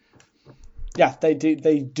interesting. Yeah, they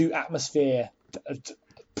do atmosphere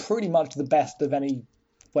pretty much the best of any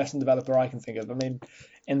Western developer I can think of. I mean,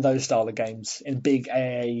 in those style of games, in big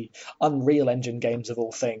AA Unreal Engine games of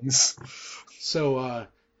all things. So,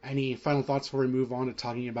 any final thoughts before we move on to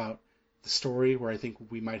talking about the story, where I think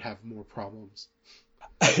we might have more problems?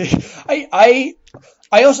 I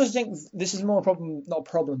also think this is more a problem, not a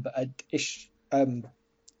problem, but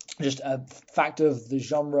just a factor of the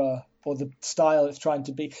genre or the style it's trying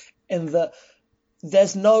to be, in that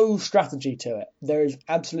there's no strategy to it. There is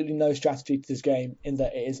absolutely no strategy to this game, in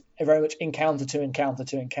that it is very much encounter to encounter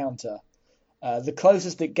to encounter. The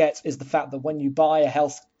closest it gets is the fact that when you buy a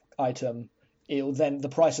health item, the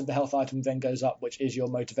price of the health item then goes up, which is your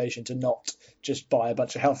motivation to not just buy a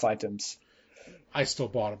bunch of health items. I still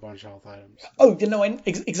bought a bunch of health items. Oh,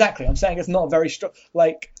 exactly. I'm saying it's not very strong.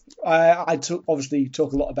 Like, I obviously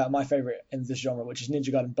talk a lot about my favorite in this genre, which is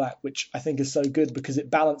Ninja Gaiden Black, which I think is so good because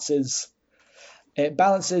it balances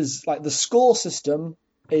like the score system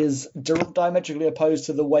is diametrically opposed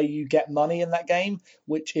to the way you get money in that game,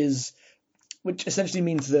 which essentially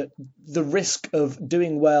means that the risk of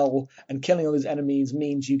doing well and killing all those enemies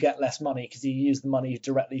means you get less money because you use the money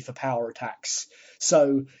directly for power attacks.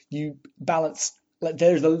 So you balance, like,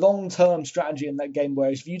 there's a long-term strategy in that game,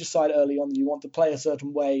 whereas if you decide early on that you want to play a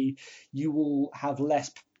certain way, you will have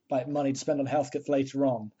less money to spend on health kits later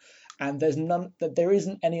on. And there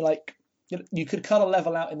isn't any, like, you could cut a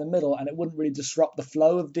level out in the middle and it wouldn't really disrupt the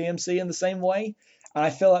flow of DMC in the same way. And I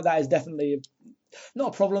feel like that is definitely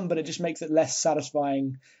not a problem, but it just makes it less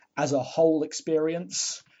satisfying as a whole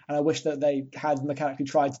experience. And I wish that they had mechanically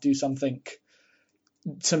tried to do something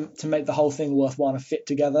to make the whole thing worthwhile and fit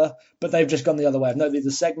together. But they've just gone the other way. No, these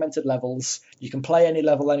are segmented levels. You can play any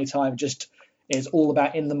level anytime. Just it's all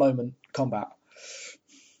about in the moment combat.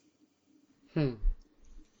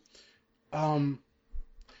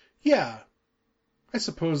 Yeah, I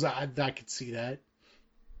suppose I could see that.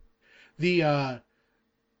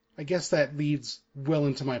 I guess that leads well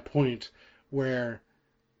into my point, where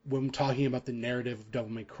when talking about the narrative of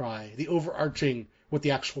Devil May Cry, the overarching, what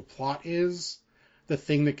the actual plot is, the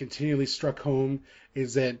thing that continually struck home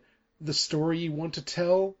is that the story you want to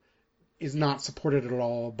tell is not supported at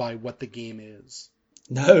all by what the game is.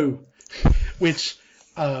 No. Which,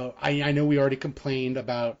 I know we already complained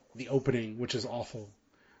about the opening, which is awful.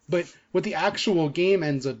 But what the actual game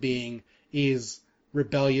ends up being is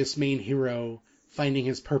rebellious main hero finding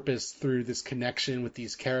his purpose through this connection with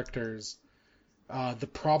these characters. The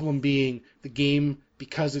problem being the game,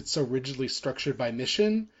 because it's so rigidly structured by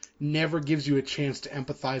mission, never gives you a chance to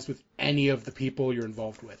empathize with any of the people you're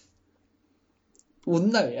involved with. Well,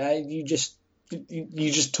 no, you just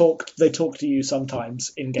talk. They talk to you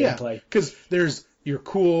sometimes in gameplay. Because there's your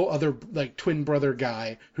cool other like twin brother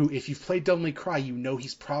guy who, if you've played Devil May Cry, you know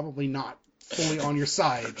he's probably not fully on your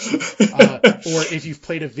side. Or if you've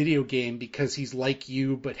played a video game, because he's like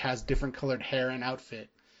you but has different colored hair and outfit.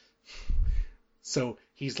 So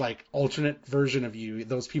he's like alternate version of you.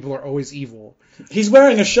 Those people are always evil. He's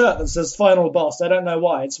wearing a shirt that says Final Boss. I don't know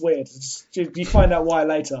why. It's weird. You find out why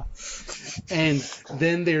later. And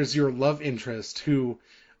then there's your love interest who,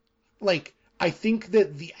 like, I think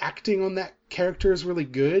that the acting on that character is really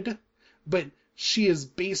good, but she is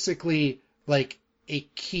basically like a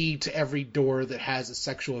key to every door that has a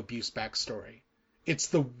sexual abuse backstory. It's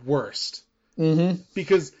the worst. Mm-hmm.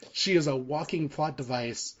 Because she is a walking plot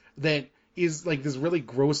device that is like this really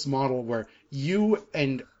gross model where you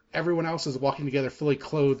and everyone else is walking together fully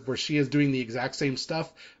clothed, where she is doing the exact same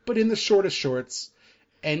stuff, but in the shortest shorts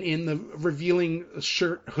and in the revealing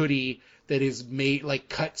shirt hoodie that is made, like,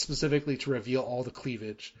 cut specifically to reveal all the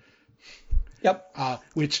cleavage. Yep.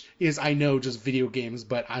 Which is, I know, just video games,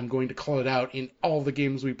 but I'm going to call it out in all the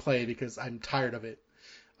games we play because I'm tired of it.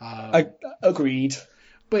 Agreed.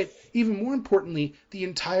 But even more importantly, the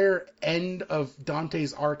entire end of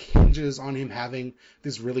Dante's arc hinges on him having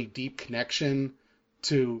this really deep connection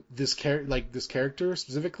to this character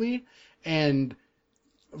specifically, and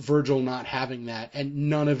Virgil not having that, and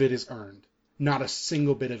none of it is earned. Not a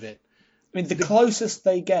single bit of it. I mean, the closest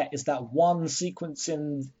they get is that one sequence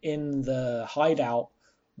in the hideout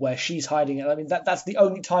where she's hiding it. I mean, that's the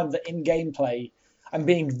only time that in gameplay, I'm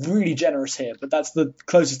being really generous here, but that's the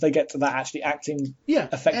closest they get to that actually acting,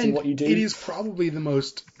 affecting what you do. It is probably the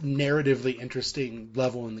most narratively interesting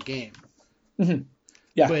level in the game. Mm-hmm.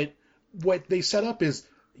 Yeah. But what they set up is,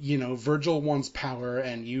 Virgil wants power,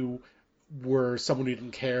 and you were someone who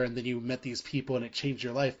didn't care, and then you met these people and it changed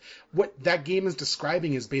your life. What that game is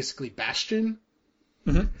describing is basically Bastion.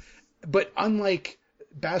 Mm-hmm. But unlike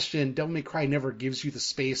Bastion, Devil May Cry never gives you the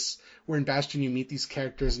space where in Bastion you meet these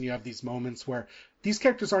characters and you have these moments where these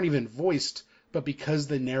characters aren't even voiced, but because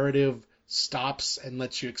the narrative stops and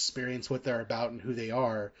lets you experience what they're about and who they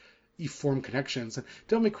are, you form connections. And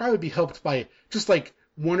Devil May Cry would be helped by just like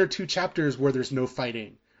 1 or 2 chapters where there's no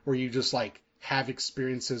fighting, where you just like have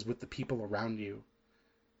experiences with the people around you.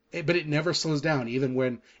 But it never slows down, even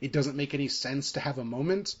when it doesn't make any sense to have a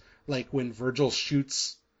moment, like when Virgil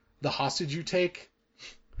shoots the hostage you take,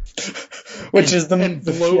 and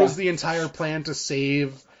blows the entire plan to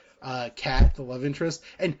save Kat, the love interest,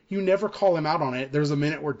 and you never call him out on it. There's a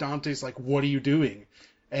minute where Dante's like, "What are you doing?"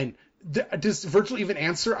 And does Virgil even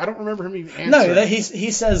answer? I don't remember him even answering. No,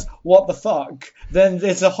 he says, "What the fuck?" Then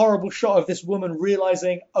there's a horrible shot of this woman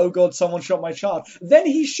realizing, "Oh god, someone shot my child." Then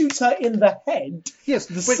he shoots her in the head. Yes,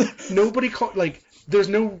 but nobody there's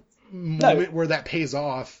no moment where that pays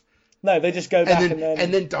off. No, they just go back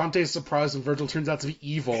and then Dante's surprised when Virgil turns out to be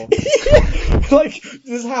evil. Like,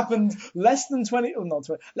 this happened less than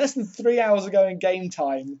 3 hours ago in game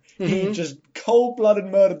time. Mm-hmm. He just cold-blooded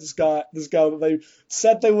murdered this girl that they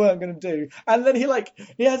said they weren't going to do. And then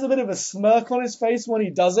he has a bit of a smirk on his face when he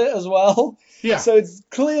does it as well. Yeah. So it's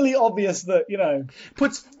clearly obvious that,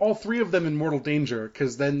 Puts all 3 of them in mortal danger,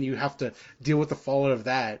 because then you have to deal with the fallout of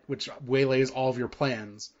that, which waylays all of your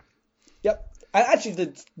plans. Yep. And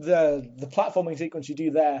actually, the platforming sequence you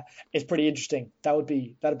do there is pretty interesting. That'd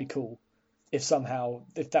be cool if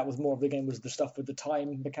that was more of the game, was the stuff with the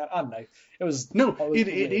time mechanic. I don't know. It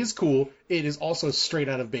is cool. It is also straight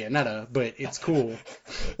out of Bayonetta, but it's cool.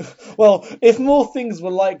 Well, if more things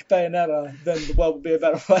were like Bayonetta, then the world would be a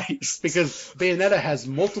better place. Because Bayonetta has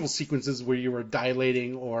multiple sequences where you are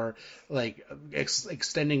dilating or like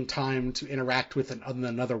extending time to interact with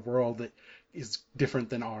another world that is different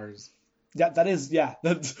than ours. Yeah, that is, yeah.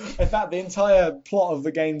 In fact, the entire plot of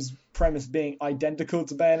the game's premise being identical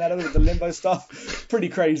to Bayonetta with the limbo stuff, pretty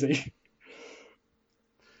crazy.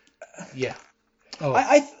 Yeah. Oh.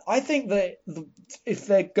 I think that if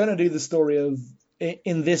they're going to do the story of,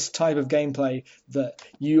 in this type of gameplay, that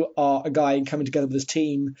you are a guy coming together with this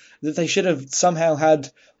team, that they should have somehow had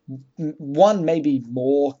maybe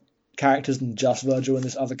more characters than just Virgil and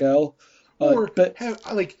this other girl. You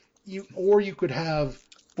could have...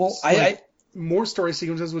 Well, more story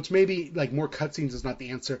sequences, which maybe like more cutscenes is not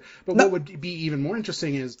the answer. But what would be even more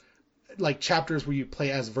interesting is like chapters where you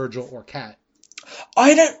play as Virgil or Kat.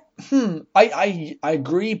 I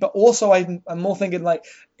agree, but also I'm more thinking like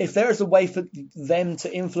if there is a way for them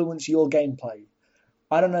to influence your gameplay.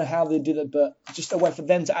 I don't know how they did it, but just a way for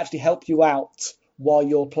them to actually help you out while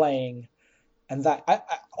you're playing. And that, I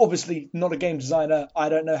obviously not a game designer. I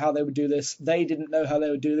don't know how they would do this. They didn't know how they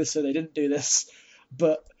would do this, so they didn't do this.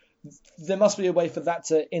 But there must be a way for that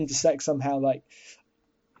to intersect somehow, like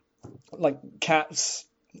Kat's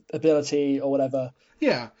ability or whatever.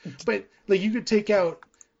 Yeah, but like you could take out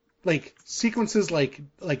like sequences like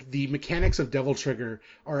the mechanics of Devil Trigger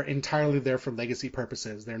are entirely there for legacy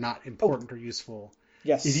purposes. They're not important or useful.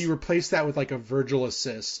 Yes. If you replace that with like a Virgil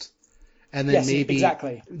assist, and then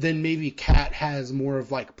maybe Kat has more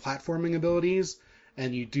of like platforming abilities,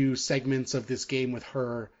 and you do segments of this game with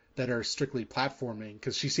her that are strictly platforming,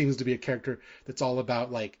 because she seems to be a character that's all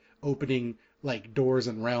about like opening like doors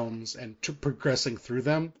and realms and progressing through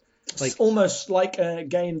them. Like, it's almost like a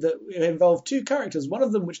game that involved two characters, one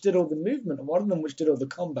of them which did all the movement and one of them which did all the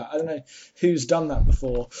combat. I don't know who's done that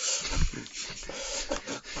before.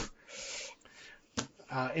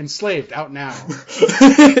 Enslaved, out now.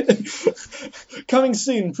 Coming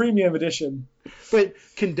soon, premium edition. But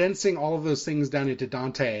condensing all of those things down into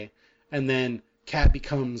Dante, and then Kat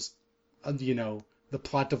becomes, the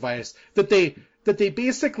plot device that they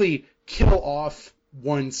basically kill off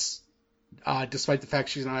once, despite the fact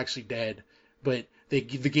she's not actually dead. But the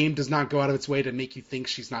game does not go out of its way to make you think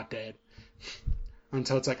she's not dead.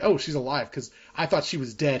 Until it's like, oh, she's alive, because I thought she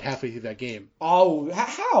was dead halfway through that game. Oh,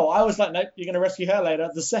 how? I was like, nope, you're going to rescue her later.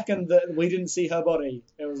 The second that we didn't see her body,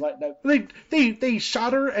 it was like, nope. They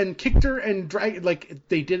shot her and kicked her and dragged,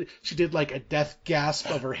 she did like a death gasp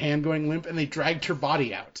of her hand going limp, and they dragged her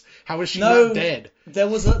body out. How is she not dead? There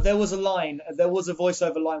was a line, there was a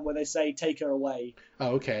voiceover line where they say, take her away.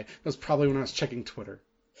 Oh, okay. That was probably when I was checking Twitter.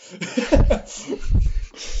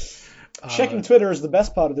 Checking Twitter is the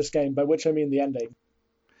best part of this game, by which I mean the ending.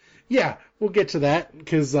 Yeah, we'll get to that,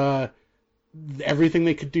 because everything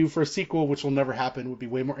they could do for a sequel, which will never happen, would be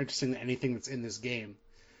way more interesting than anything that's in this game.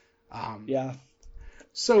 Yeah.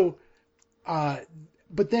 So,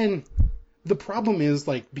 but then the problem is,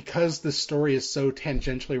 like, because the story is so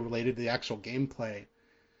tangentially related to the actual gameplay,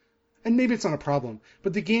 and maybe it's not a problem,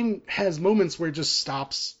 but the game has moments where it just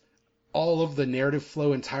stops all of the narrative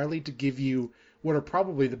flow entirely to give you what are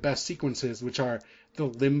probably the best sequences, which are the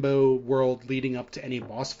limbo world leading up to any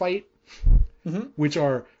boss fight, which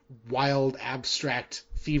are wild, abstract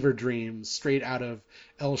fever dreams straight out of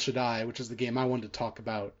El Shaddai, which is the game I wanted to talk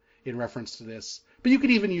about in reference to this. But you could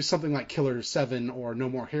even use something like Killer 7 or No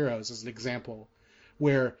More Heroes as an example,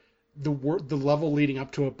 where the level leading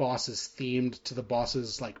up to a boss is themed to the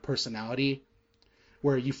boss's like personality,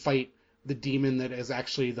 where you fight the demon that is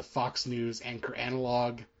actually the Fox News anchor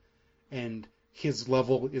analog, and his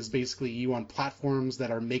level is basically you on platforms that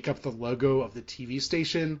are make up the logo of the TV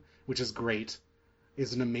station, which is great.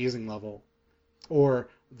 Is an amazing level. Or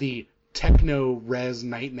the techno res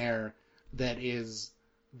nightmare that is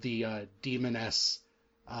the demoness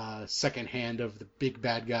second hand of the big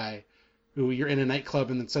bad guy, who you're in a nightclub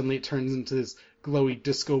and then suddenly it turns into this glowy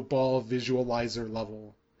disco ball visualizer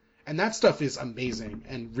level. And that stuff is amazing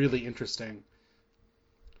and really interesting.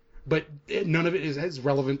 But none of it is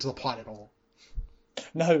relevant to the plot at all.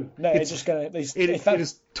 No, it's just gonna. It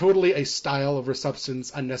is totally a style over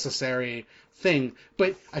substance, unnecessary thing.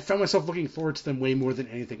 But I found myself looking forward to them way more than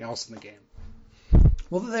anything else in the game.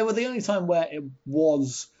 Well, they were the only time where it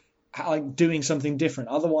was like doing something different.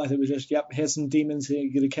 Otherwise, it was just, yep, here's some demons here,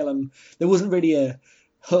 you're gonna kill them. There wasn't really a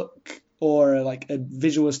hook or like a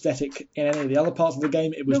visual aesthetic in any of the other parts of the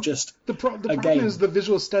game. It was just the problem is the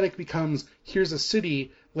visual aesthetic becomes, here's a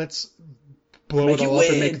city, let's blow it all up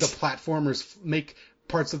and make the platformers, make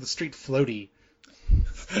parts of the street floaty.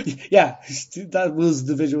 Yeah, that was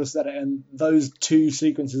the visual aesthetic, and those two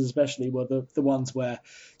sequences especially were the ones where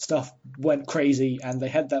stuff went crazy, and they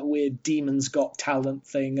had that weird Demon's Got Talent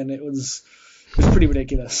thing, and it was pretty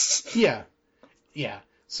ridiculous. Yeah.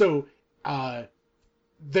 So,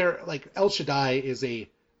 like El Shaddai is a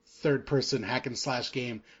third-person hack-and-slash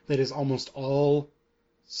game that is almost all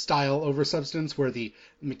style over substance, where the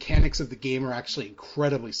mechanics of the game are actually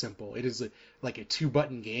incredibly simple. It is like a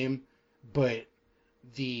 2-button game, but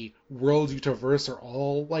the worlds you traverse are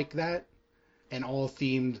all like that, and all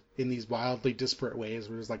themed in these wildly disparate ways,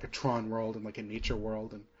 where there's like a Tron world and like a nature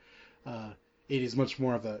world, and it is much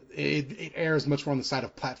more of it errs much more on the side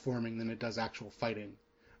of platforming than it does actual fighting,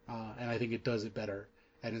 and I think it does it better,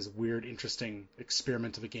 and is a weird, interesting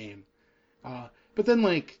experiment of a game. But then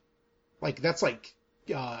like that's like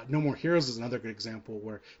No More Heroes is another good example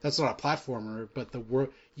where that's not a platformer, but the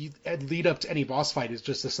lead up to any boss fight is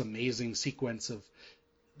just this amazing sequence of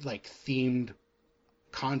like themed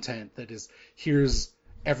content that is, here's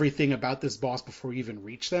everything about this boss before you even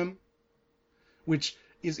reach them, which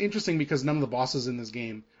is interesting because none of the bosses in this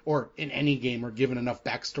game or in any game are given enough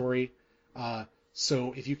backstory.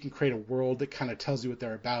 So if you can create a world that kind of tells you what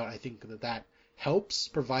they're about, I think that helps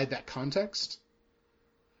provide that context.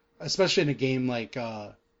 Especially in a game like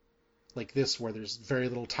this, where there's very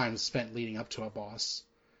little time spent leading up to a boss.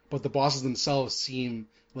 but the bosses themselves seem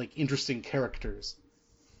like interesting characters.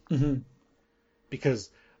 Mm-hmm.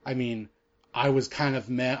 Because, I mean, I was kind of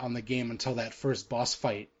meh on the game until that first boss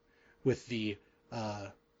fight with the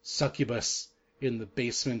succubus in the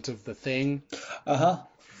basement of the thing.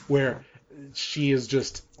 Where she is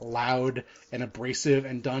just loud and abrasive,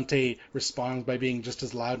 and Dante responds by being just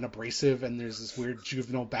as loud and abrasive, and there's this weird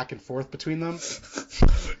juvenile back and forth between them.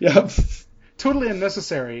 Yep. Totally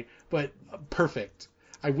unnecessary, but perfect.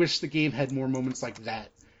 I wish the game had more moments like that,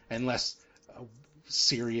 and less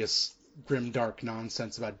serious, grim, dark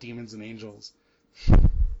nonsense about demons and angels.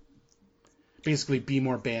 Basically, be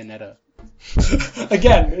more Bayonetta.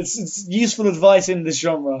 Again, it's useful advice in this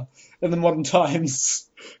genre in the modern times.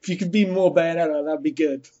 If you could be more Bayonetta, that'd be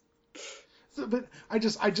good. But I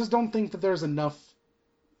just don't think that there's enough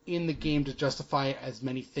in the game to justify as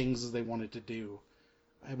many things as they wanted to do.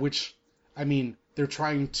 Which, I mean, they're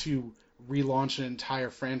trying to relaunch an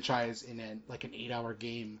entire franchise in an 8-hour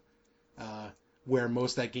game, where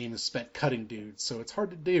most of that game is spent cutting dudes. So it's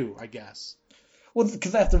hard to do, I guess. Well,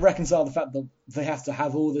 because they have to reconcile the fact that they have to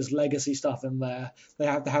have all this legacy stuff in there. They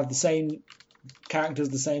have to have the same characters,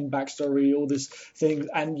 the same backstory, all this thing,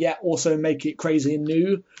 and yet also make it crazy and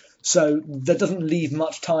new. So that doesn't leave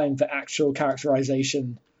much time for actual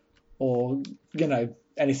characterization or,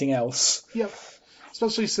 anything else. Yep.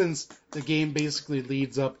 Especially since the game basically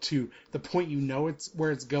leads up to the point it's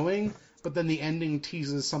where it's going, but then the ending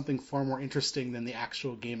teases something far more interesting than the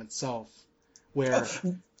actual game itself. Where,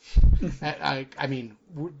 I mean,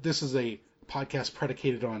 this is a podcast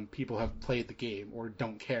predicated on people who have played the game or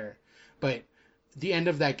don't care, but the end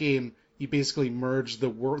of that game, you basically merge the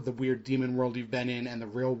weird demon world you've been in and the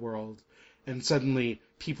real world, and suddenly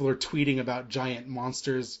people are tweeting about giant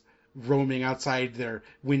monsters roaming outside their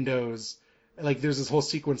windows. Like, there's this whole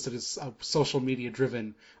sequence that is social media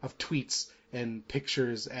driven of tweets and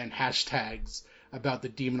pictures and hashtags about the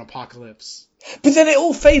demon apocalypse. But then it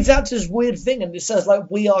all fades out to this weird thing, and it says,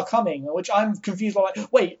 "We are coming," which I'm confused by.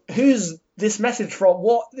 Wait, who's this message from?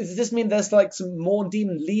 What does this mean? There's some more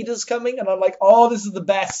demon leaders coming, and I'm like, "Oh, this is the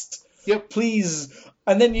best." Yep. Please.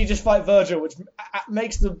 And then you just fight Virgil, which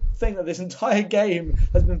makes the thing that this entire game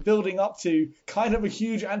has been building up to kind of a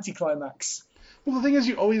huge anticlimax. Well, the thing is,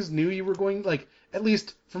 you always knew you were going, at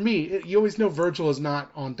least for me, you always know Virgil is not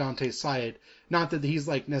on Dante's side. Not that he's,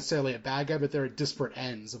 necessarily a bad guy, but they're at disparate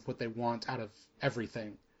ends of what they want out of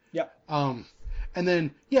everything. Yeah. And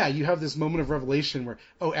then, you have this moment of revelation where,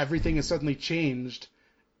 everything has suddenly changed,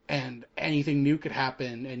 and anything new could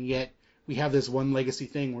happen, and yet we have this one legacy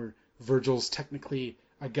thing where Virgil's technically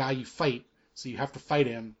a guy you fight, so you have to fight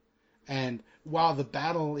him. And while the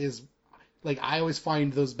battle is... I always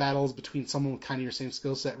find those battles between someone with kind of your same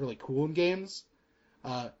skill set really cool in games.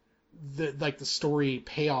 The story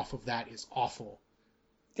payoff of that is awful.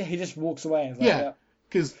 Yeah, he just walks away. And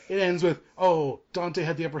because it ends with, Dante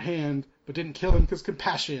had the upper hand, but didn't kill him because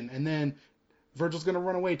compassion, and then Virgil's going to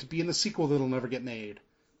run away to be in the sequel that'll never get made.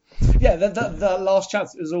 Yeah, that last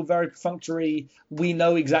chapter is all very perfunctory. We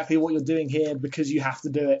know exactly what you're doing here because you have to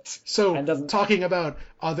do it. So, talking about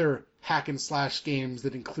other hack and slash games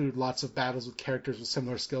that include lots of battles with characters with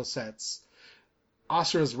similar skill sets,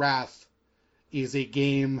 Asura's Wrath is a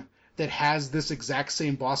game that has this exact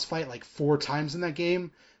same boss fight 4 times in that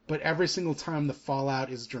game, but every single time the fallout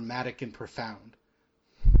is dramatic and profound.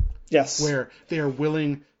 Yes. Where they are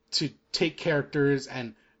willing to take characters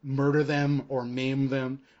and murder them or maim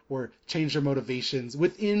them or change their motivations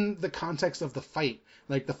within the context of the fight.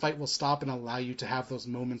 The fight will stop and allow you to have those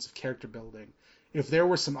moments of character building. If there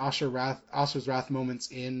were some Asura's Wrath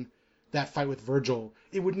moments in that fight with Virgil,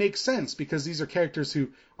 it would make sense because these are characters who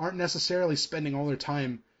aren't necessarily spending all their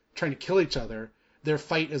time trying to kill each other. Their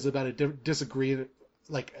fight is about a disagreement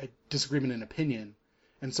in opinion.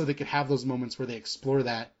 And so they could have those moments where they explore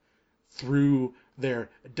that through their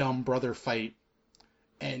dumb brother fight.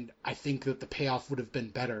 And I think that the payoff would have been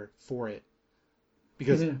better for it.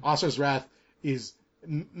 Because Asura's Wrath is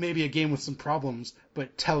maybe a game with some problems,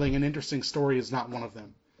 but telling an interesting story is not one of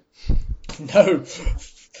them. No,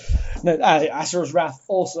 Asura's Wrath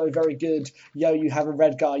also very good. You have a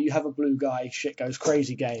red guy, you have a blue guy, shit goes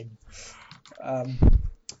crazy game. I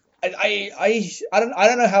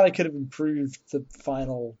don't know how they could have improved the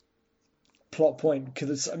final plot point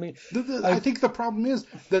because I think the problem is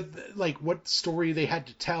that what story they had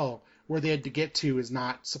to tell, where they had to get to, is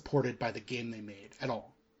not supported by the game they made at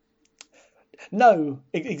all. No,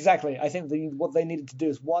 exactly. I think what they needed to do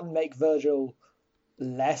is make Virgil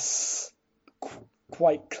less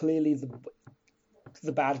quite clearly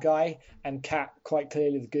the bad guy and Kat quite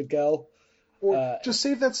clearly the good girl. Or just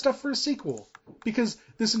save that stuff for a sequel. Because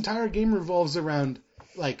this entire game revolves around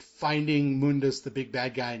like finding Mundus, the big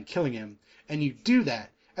bad guy, and killing him, and you do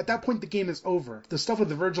that, at that point the game is over. The stuff with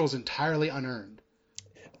the Virgil is entirely unearned.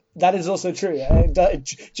 That is also true.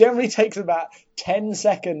 It generally takes about 10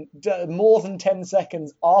 seconds, more than 10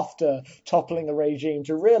 seconds after toppling a regime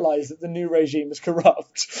to realize that the new regime is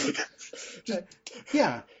corrupt.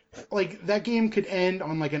 Yeah. Like, that game could end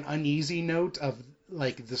on, like, an uneasy note of,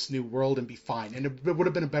 like, this new world and be fine. And it would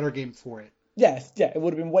have been a better game for it. Yeah, it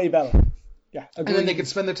would have been way better. Yeah, agreed. And then they could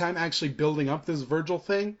spend the time actually building up this Virgil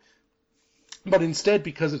thing. But instead,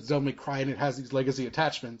 because it's Devil May Cry and it has these legacy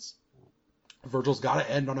attachments, Virgil's got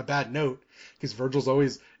to end on a bad note, because Virgil's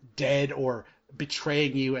always dead or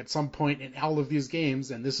betraying you at some point in all of these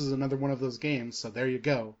games, and this is another one of those games, so there you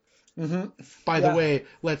go. Mm-hmm. By the way,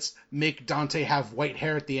 let's make Dante have white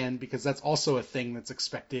hair at the end, because that's also a thing that's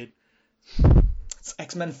expected. It's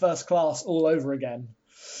X-Men First Class all over again.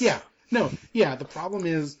 The problem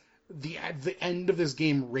is the end of this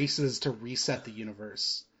game races to reset the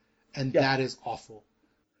universe, and that is awful.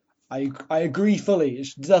 I agree fully.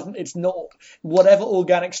 It's not, whatever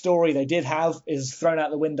organic story they did have is thrown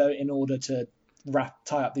out the window in order to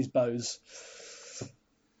tie up these bows.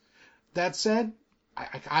 That said,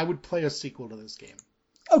 I would play a sequel to this game.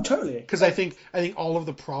 Oh, totally. Because I think all of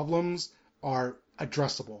the problems are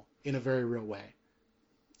addressable in a very real way.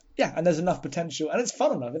 Yeah, and there's enough potential, and it's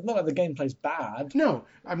fun enough. It's not like the gameplay's bad. No,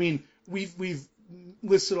 I mean, we've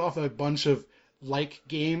listed off a bunch of like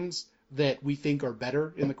games that we think are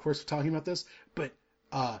better in the course of talking about this, but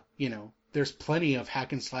there's plenty of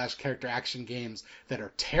hack and slash character action games that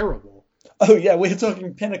are terrible. Oh yeah, we're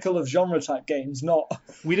talking pinnacle of genre type games, not...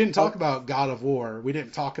 We didn't talk about God of War. We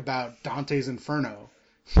didn't talk about Dante's Inferno.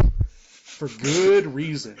 For good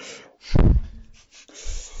reason.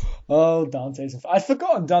 Oh, Dante's Inferno. I'd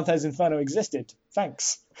forgotten Dante's Inferno existed.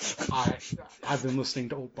 Thanks. I've been listening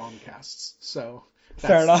to old Bombcasts, so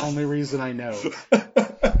Fair enough. The only reason I know.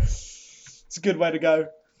 It's a good way to go.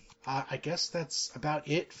 I guess that's about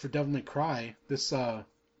it for Devil May Cry. This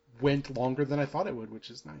went longer than I thought it would, which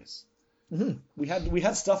is nice. Mm-hmm. We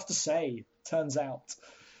had stuff to say, turns out.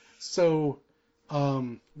 So we're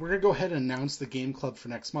going to go ahead and announce the game club for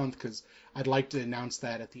next month, because I'd like to announce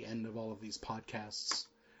that at the end of all of these podcasts.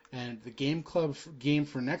 And the game club game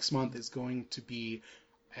for next month is going to be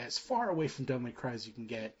as far away from Devil May Cry as you can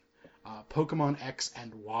get. Pokemon X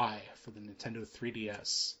and Y for the Nintendo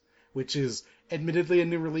 3DS, which is admittedly a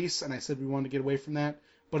new release, and I said we wanted to get away from that,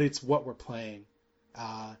 but it's what we're playing.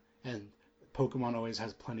 And Pokemon always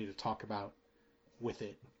has plenty to talk about with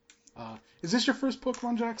it. Is this your first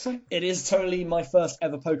Pokemon, Jackson? It is totally my first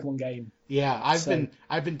ever Pokemon game. Yeah, I've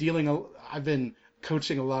been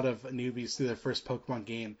coaching a lot of newbies through their first Pokemon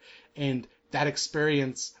game, and that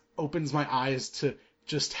experience opens my eyes to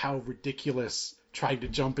just how ridiculous trying to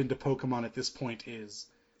jump into Pokemon at this point is.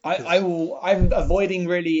 I'm avoiding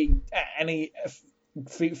really any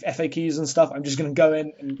FAQs and stuff. I'm just going to go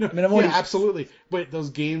in. Yeah, absolutely. But those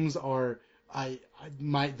games are,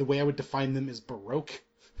 the way I would define them is baroque,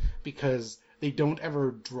 because they don't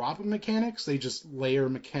ever drop mechanics. They just layer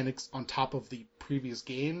mechanics on top of the previous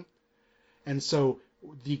game. And so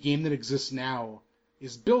the game that exists now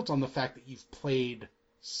is built on the fact that you've played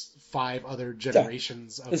 5 other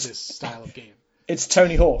generations of this style of game. It's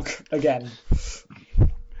Tony Hawk again.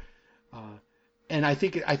 And I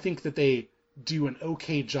think that they do an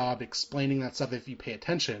okay job explaining that stuff if you pay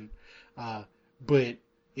attention, but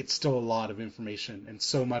it's still a lot of information, and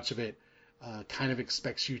so much of it kind of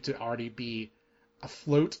expects you to already be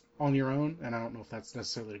afloat on your own, and I don't know if that's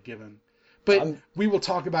necessarily a given. But we will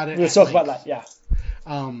talk about it. We'll talk about that, yeah.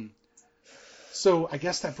 So I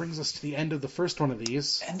guess that brings us to the end of the first one of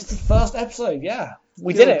these. End of the first episode, yeah.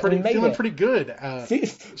 We did it. Feeling pretty good.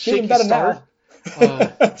 Feeling better start.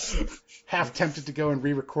 now. Half tempted to go and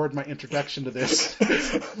re-record my introduction to this.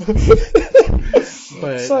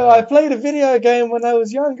 But, I played a video game when I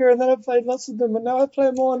was younger, and then I played lots of them, and now I play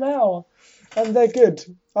more now. And they're good.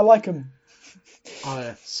 I like them.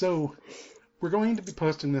 So we're going to be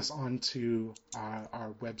posting this onto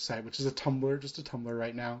our website, which is a Tumblr, just a Tumblr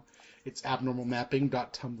right now. It's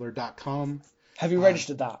abnormalmapping.tumblr.com. Have you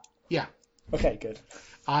registered that? Yeah. Okay, good.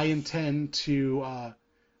 I intend to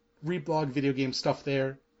reblog video game stuff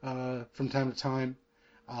there from time to time.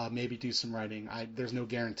 Maybe do some writing. There's no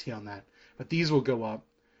guarantee on that. But these will go up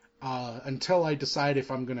until I decide if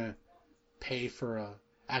I'm going to pay for a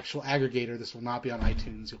actual aggregator. This will not be on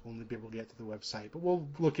iTunes. You'll only be able to get to the website. But we'll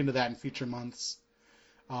look into that in future months.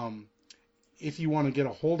 If you want to get a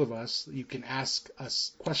hold of us, you can ask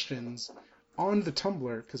us questions on the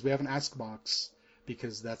Tumblr, because we have an Ask box,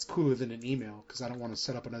 because that's cooler than an email, because I don't want to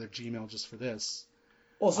set up another Gmail just for this.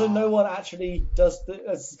 Also, no one actually does.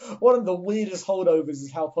 One of the weirdest holdovers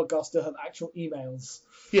is how podcasts still have actual emails.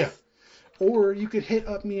 Yeah. Or you could hit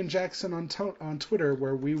up me and Jackson on Twitter,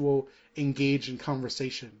 where we will engage in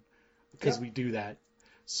conversation, because we do that.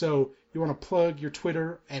 So you want to plug your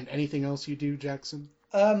Twitter and anything else you do, Jackson?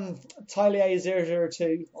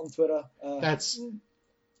 Tylea002 on Twitter. That's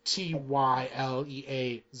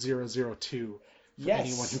TYLEA002 for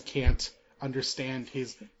anyone who can't understand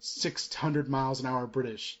his 600 miles an hour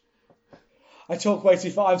British. I talk way too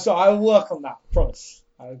fast, so I will work on that, promise.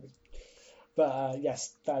 But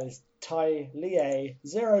yes, that is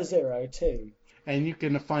Tylea002. And you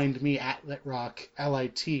can find me at Litrock,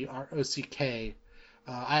 LITROCK.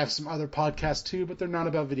 I have some other podcasts too, but they're not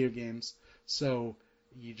about video games. So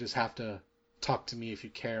you just have to talk to me if you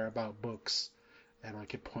care about books, and I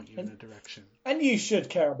could point you in a direction. And you should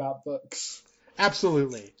care about books.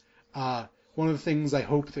 Absolutely. One of the things I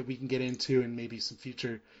hope that we can get into in maybe some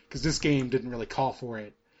future, because this game didn't really call for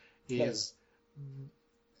it, is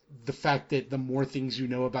the fact that the more things you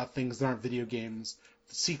know about things that aren't video games,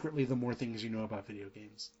 secretly the more things you know about video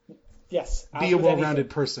games. Yes. Be a well-rounded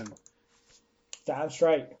person. Damn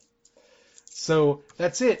straight. So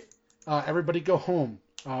that's it. Everybody go home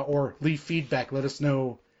or leave feedback. Let us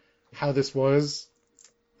know how this was.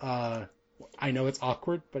 I know it's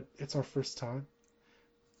awkward, but it's our first time.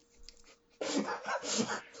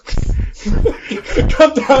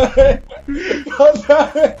 God damn it! God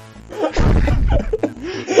damn it!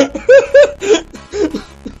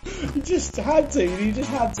 You just had to,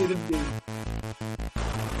 didn't you?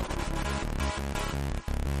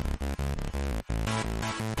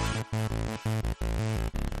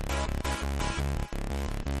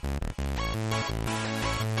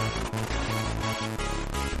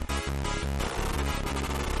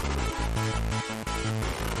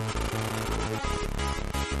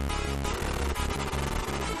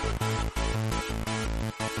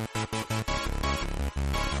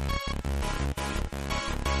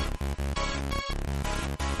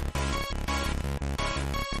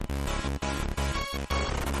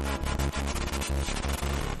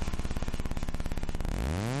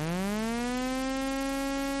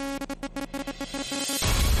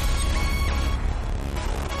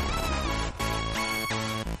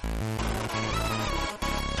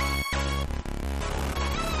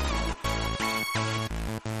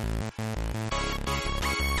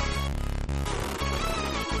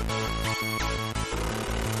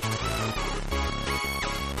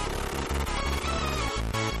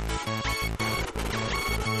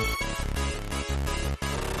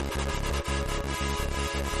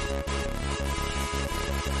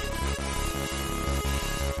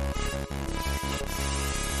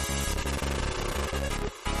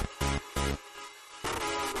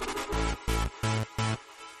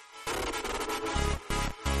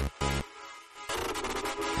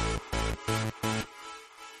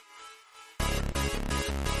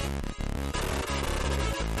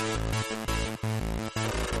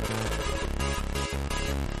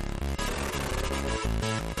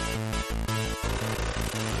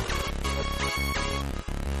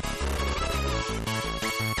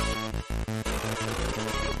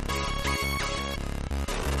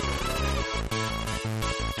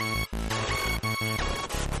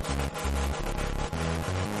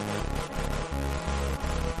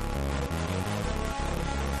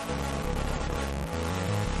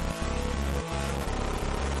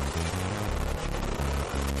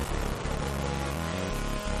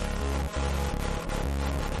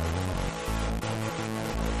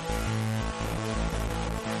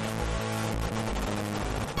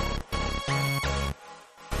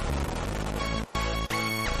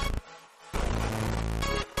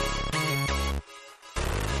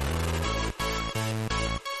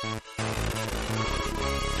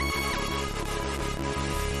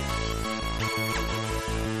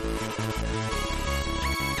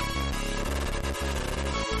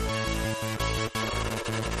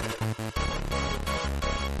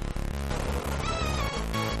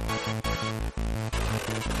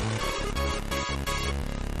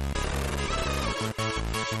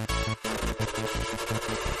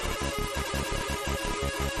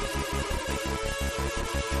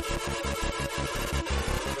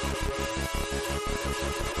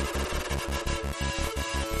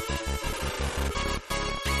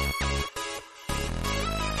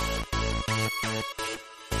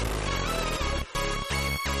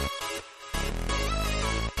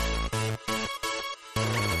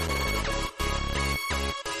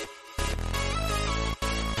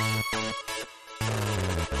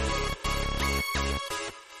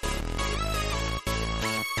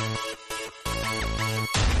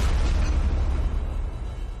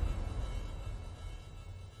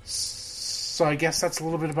 So I guess that's a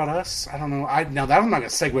little bit about us. I don't know. Now that I'm not going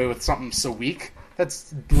to segue with something so weak.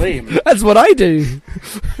 That's lame. That's what I do.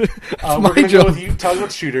 We're going to go with you talk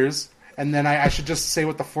about shooters, and then I should just say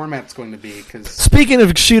what the format's going to be. Cause... Speaking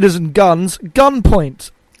of shooters and guns,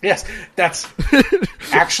 Gunpoint. Yes, that's...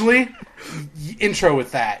 Actually, intro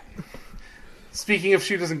with that. Speaking of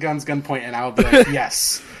shooters and guns, Gunpoint, and I'll be like,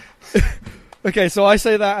 yes. Okay, so I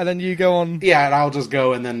say that, and then you go on. Yeah, and I'll just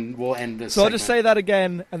go, and then we'll end this. So I'll just say that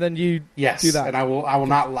again, and then you do that. And I will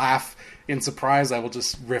not laugh in surprise. I will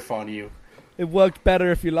just riff on you. It worked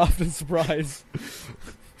better if you laughed in surprise.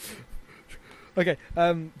 Okay,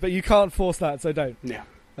 but you can't force that, so don't. Yeah.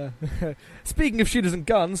 Speaking of shooters and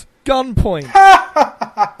guns, Gunpoint.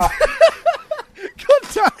 God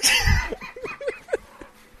damn.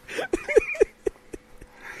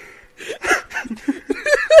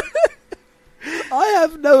 I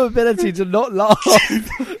have no ability to not laugh.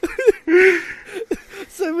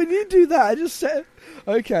 So when you do that, I just say,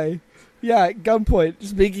 okay, yeah, Gunpoint.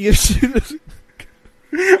 Speaking of shooters,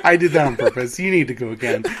 I did that on purpose. You need to go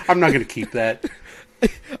again. I'm not going to keep that.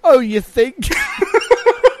 Oh, you think?